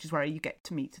clubhouse, which is where you get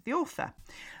to meet the author.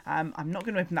 I'm not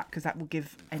going to open that because that will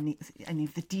give any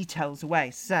of the details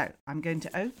away. So I'm going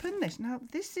to open this. Now,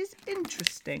 this is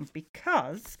interesting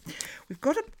because we've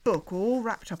got a book all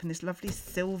wrapped up in this lovely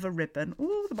silver ribbon.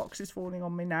 Oh, the box is falling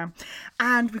on me now.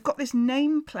 And we've got this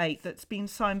nameplate that's been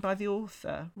signed by the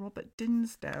author, Robert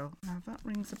Dinsdale. Now, that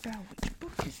rings a bell. Which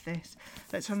book is this?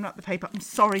 Let's unwrap the paper. I'm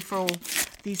sorry for all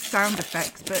these sound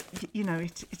effects, but, you know,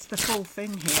 it's the full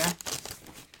thing here.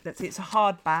 It's a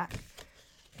hardback.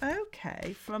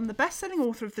 Okay, from the best-selling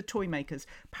author of The Toymakers,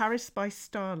 Paris by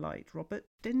Starlight, Robert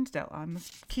Dinsdale. I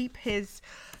must keep his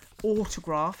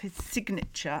autograph, his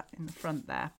signature in the front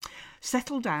there.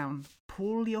 Settle down,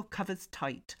 pull your covers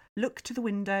tight, look to the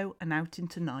window and out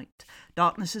into night.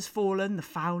 Darkness has fallen, the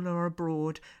foul are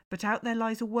abroad, but out there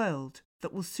lies a world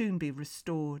that will soon be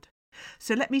restored.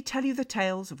 So let me tell you the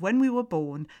tales of when we were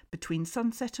born, between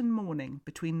sunset and morning,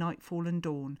 between nightfall and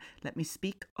dawn. Let me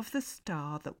speak of the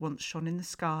star that once shone in the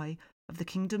sky, of the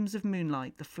kingdoms of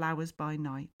moonlight, the flowers by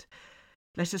night.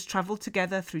 Let us travel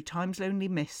together through time's lonely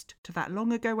mist, to that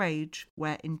long ago age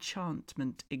where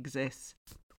enchantment exists.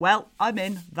 Well, I'm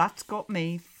in. That's got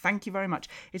me. Thank you very much.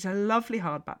 It's a lovely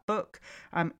hardback book.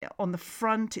 On the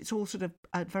front, it's all sort of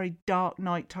a very dark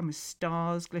night time with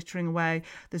stars glittering away.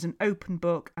 There's an open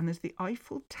book and there's the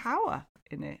Eiffel Tower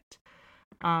in it.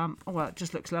 Well, it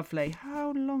just looks lovely.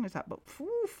 How long is that book?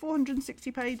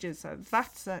 460 pages. So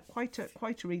that's quite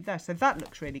a read there. So that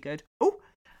looks really good. Oh,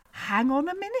 hang on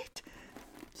a minute.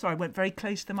 Sorry, I went very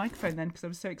close to the microphone then because I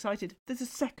was so excited. There's a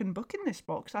second book in this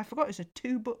box. I forgot it's a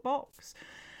 2-book box.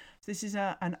 This is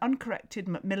an uncorrected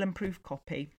Macmillan-proof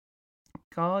copy.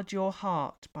 Guard Your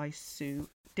Heart by Sue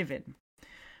Divin.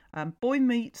 Boy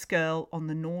meets girl on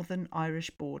the northern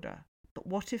Irish border. But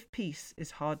what if peace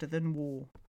is harder than war?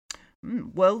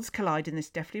 Worlds collide in this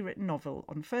deftly written novel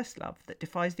on first love that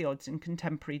defies the odds in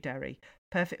contemporary Derry.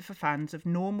 Perfect for fans of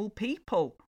normal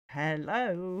people.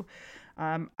 Hello.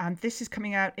 And this is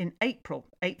coming out in April,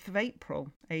 8th of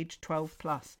April, age 12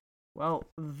 plus. Well,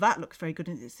 that looks very good.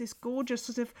 And it's this gorgeous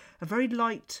sort of a very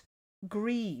light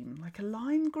green, like a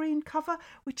lime green cover,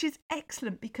 which is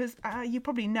excellent because you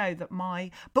probably know that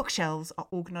my bookshelves are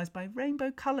organised by rainbow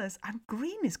colours and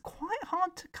green is quite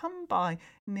hard to come by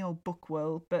in the old book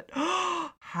world. But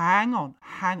hang on.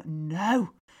 No,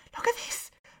 look at this.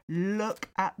 Look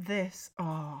at this.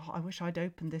 Oh, I wish I'd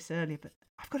opened this earlier, but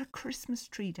I've got a Christmas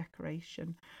tree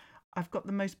decoration. I've got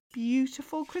the most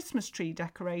beautiful Christmas tree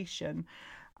decoration.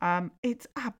 It's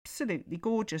absolutely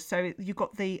gorgeous. So you've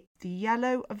got the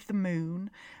yellow of the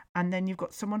moon, and then you've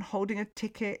got someone holding a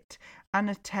ticket and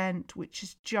a tent, which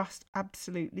is just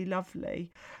absolutely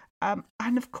lovely.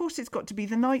 And of course, it's got to be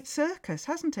The Night Circus,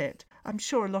 hasn't it? I'm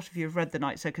sure a lot of you have read The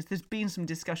Night Circus. There's been some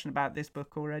discussion about this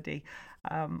book already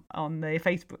on the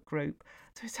Facebook group.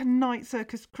 So it's a Night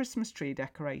Circus Christmas tree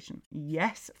decoration.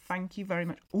 Yes, thank you very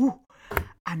much. Ooh,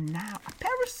 and now a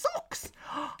pair of socks.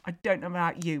 I don't know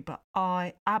about you, but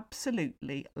I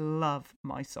absolutely love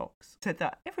my socks. So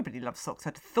that everybody loves socks,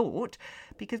 I'd have thought,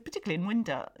 because particularly in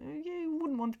winter, you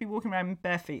wouldn't want to be walking around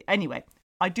bare feet. Anyway,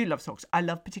 I do love socks. I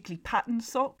love particularly patterned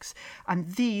socks, and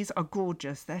these are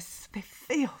gorgeous. They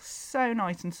feel so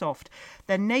nice and soft.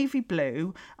 They're navy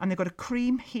blue, and they've got a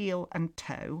cream heel and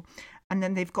toe, and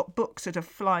then they've got books that are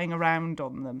flying around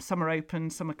on them. Some are open,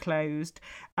 some are closed,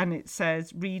 and it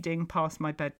says, reading past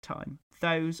my bedtime.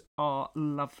 Those are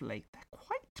lovely. They're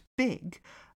quite big.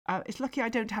 It's lucky I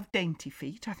don't have dainty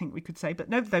feet, I think we could say. But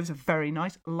no, those are very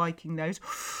nice. Liking those.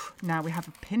 Now we have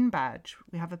a pin badge.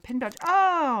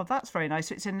 Oh, that's very nice.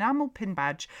 So it's an enamel pin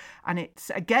badge. And it's,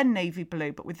 again, navy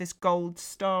blue, but with this gold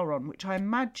star on, which I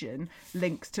imagine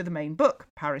links to the main book,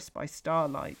 Paris by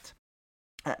Starlight.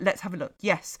 Let's have a look.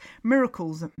 Yes,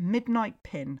 Miracles Midnight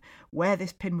Pin. Wear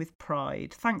this pin with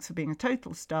pride. Thanks for being a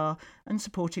total star and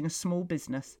supporting a small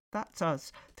business. That's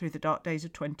us through the dark days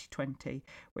of 2020.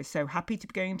 We're so happy to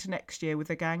be going into next year with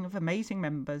a gang of amazing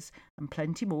members and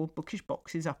plenty more bookish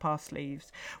boxes up our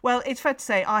sleeves. Well, it's fair to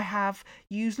say I have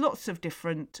used lots of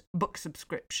different book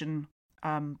subscription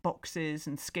boxes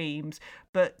and schemes,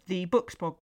 but the Box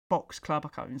Club,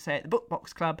 I can't even say it, the Book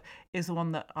Box Club is the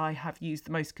one that I have used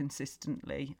the most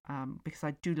consistently because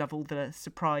I do love all the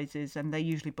surprises, and they're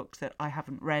usually books that I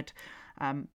haven't read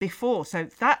before, so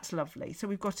that's lovely. So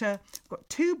we've got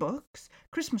 2 books,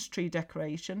 Christmas tree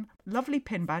decoration, lovely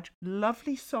pin badge,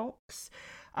 lovely socks,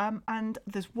 And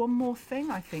there's one more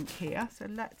thing, I think, here. So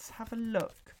let's have a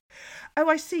look. Oh,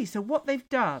 I see. So what they've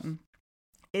done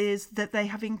is that they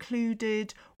have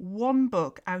included one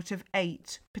book out of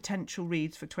 8 potential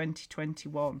reads for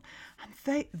 2021.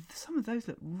 And some of those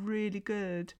look really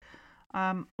good.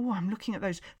 I'm looking at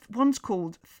those. One's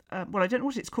called, I don't know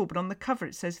what it's called, but on the cover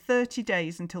it says 30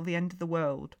 Days Until the End of the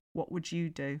World. What would you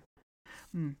do?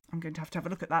 I'm going to have a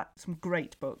look at that. Some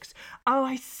great books. Oh,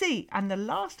 I see. And the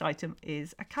last item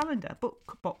is a calendar.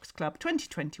 Book Box Club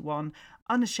 2021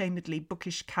 Unashamedly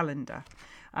Bookish Calendar.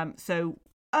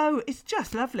 It's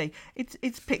just lovely.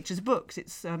 It's pictures of books.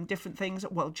 It's different things.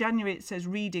 Well, January it says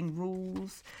reading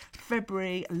rules.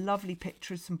 February, lovely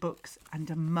pictures, some books and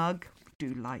a mug.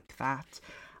 Do like that.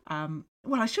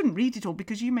 I shouldn't read it all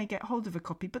because you may get hold of a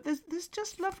copy, but there's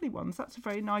just lovely ones. That's a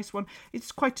very nice one.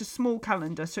 It's quite a small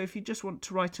calendar, so if you just want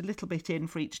to write a little bit in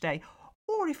for each day,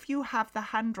 or if you have the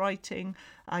handwriting,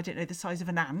 I don't know, the size of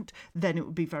an ant, then it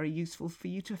would be very useful for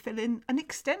you to fill in an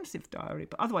extensive diary.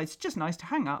 But otherwise, it's just nice to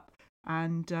hang up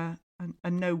and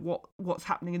know what's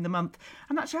happening in the month.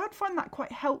 And actually, I'd find that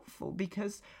quite helpful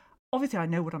because obviously I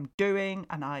know what I'm doing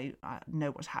and I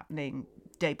know what's happening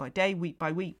day by day, week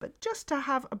by week, but just to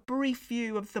have a brief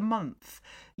view of the month,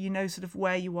 sort of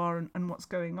where you are and what's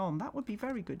going on, that would be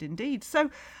very good indeed.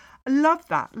 So I love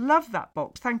that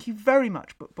box. Thank you very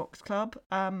much, Book Box Club.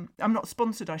 I'm not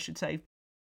sponsored, I should say,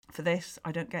 for this.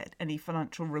 I don't get any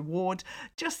financial reward,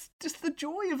 just the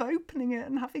joy of opening it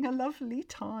and having a lovely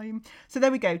time. So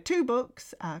there we go, 2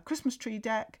 books, Christmas tree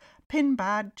deck, pin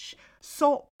badge,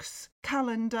 socks,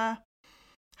 calendar.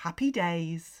 Happy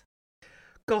days.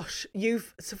 Gosh,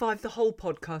 you've survived the whole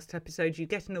podcast episode. You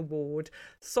get an award.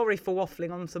 Sorry for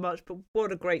waffling on so much, but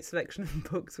what a great selection of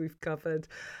books we've covered.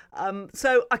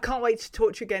 So I can't wait to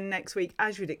talk to you again next week.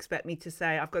 As you'd expect me to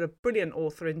say, I've got a brilliant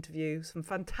author interview, some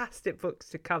fantastic books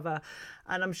to cover,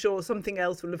 and I'm sure something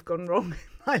else will have gone wrong in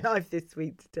my life this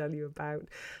week to tell you about.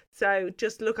 So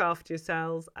just look after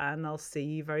yourselves and I'll see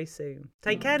you very soon.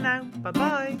 Take care now.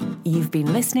 Bye-bye. You've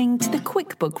been listening to the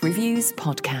Quick Book Reviews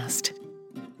podcast.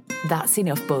 That's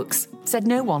enough books, said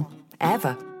no one,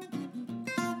 ever.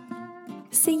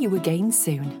 See you again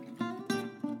soon.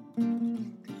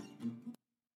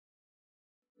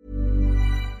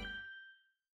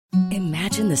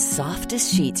 Imagine the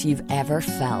softest sheets you've ever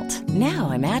felt.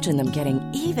 Now imagine them getting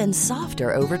even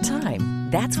softer over time.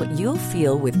 That's what you'll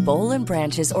feel with Boll &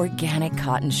 Branch's organic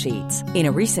cotton sheets. In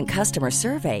a recent customer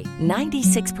survey,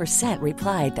 96%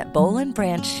 replied that Boll &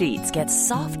 Branch sheets get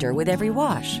softer with every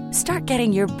wash. Start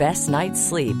getting your best night's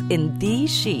sleep in these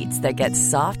sheets that get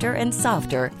softer and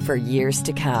softer for years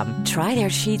to come. Try their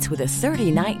sheets with a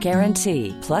 30-night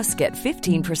guarantee. Plus, get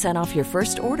 15% off your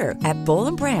first order at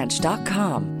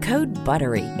bollandbranch.com. Code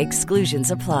BUTTERY. Exclusions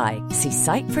apply. See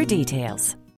site for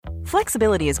details.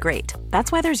 Flexibility is great.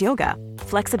 That's why there's yoga.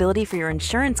 Flexibility for your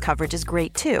insurance coverage is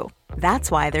great too.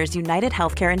 That's why there's United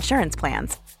Healthcare Insurance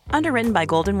Plans. Underwritten by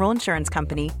Golden Rule Insurance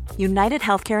Company, United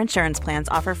Healthcare Insurance Plans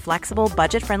offer flexible,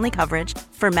 budget-friendly coverage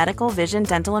for medical, vision,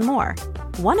 dental, and more.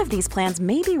 One of these plans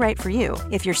may be right for you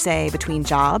if you're, say, between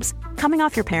jobs, coming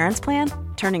off your parents' plan,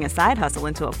 turning a side hustle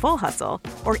into a full hustle,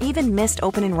 or even missed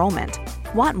open enrollment.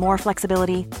 Want more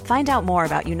flexibility? Find out more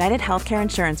about United Healthcare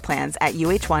Insurance Plans at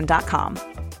uh1.com.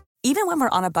 Even when we're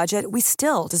on a budget, we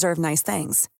still deserve nice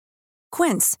things.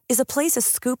 Quince is a place to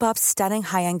scoop up stunning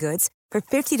high-end goods for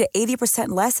 50 to 80%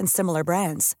 less than similar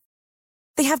brands.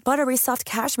 They have buttery soft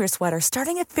cashmere sweaters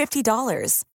starting at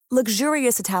 $50,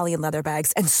 luxurious Italian leather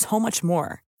bags, and so much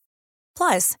more.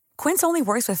 Plus, Quince only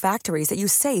works with factories that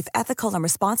use safe, ethical, and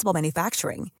responsible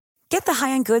manufacturing. Get the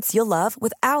high-end goods you'll love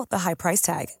without the high price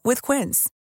tag with Quince.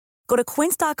 Go to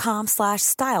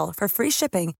quince.com/style for free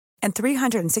shipping and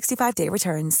 365-day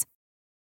returns.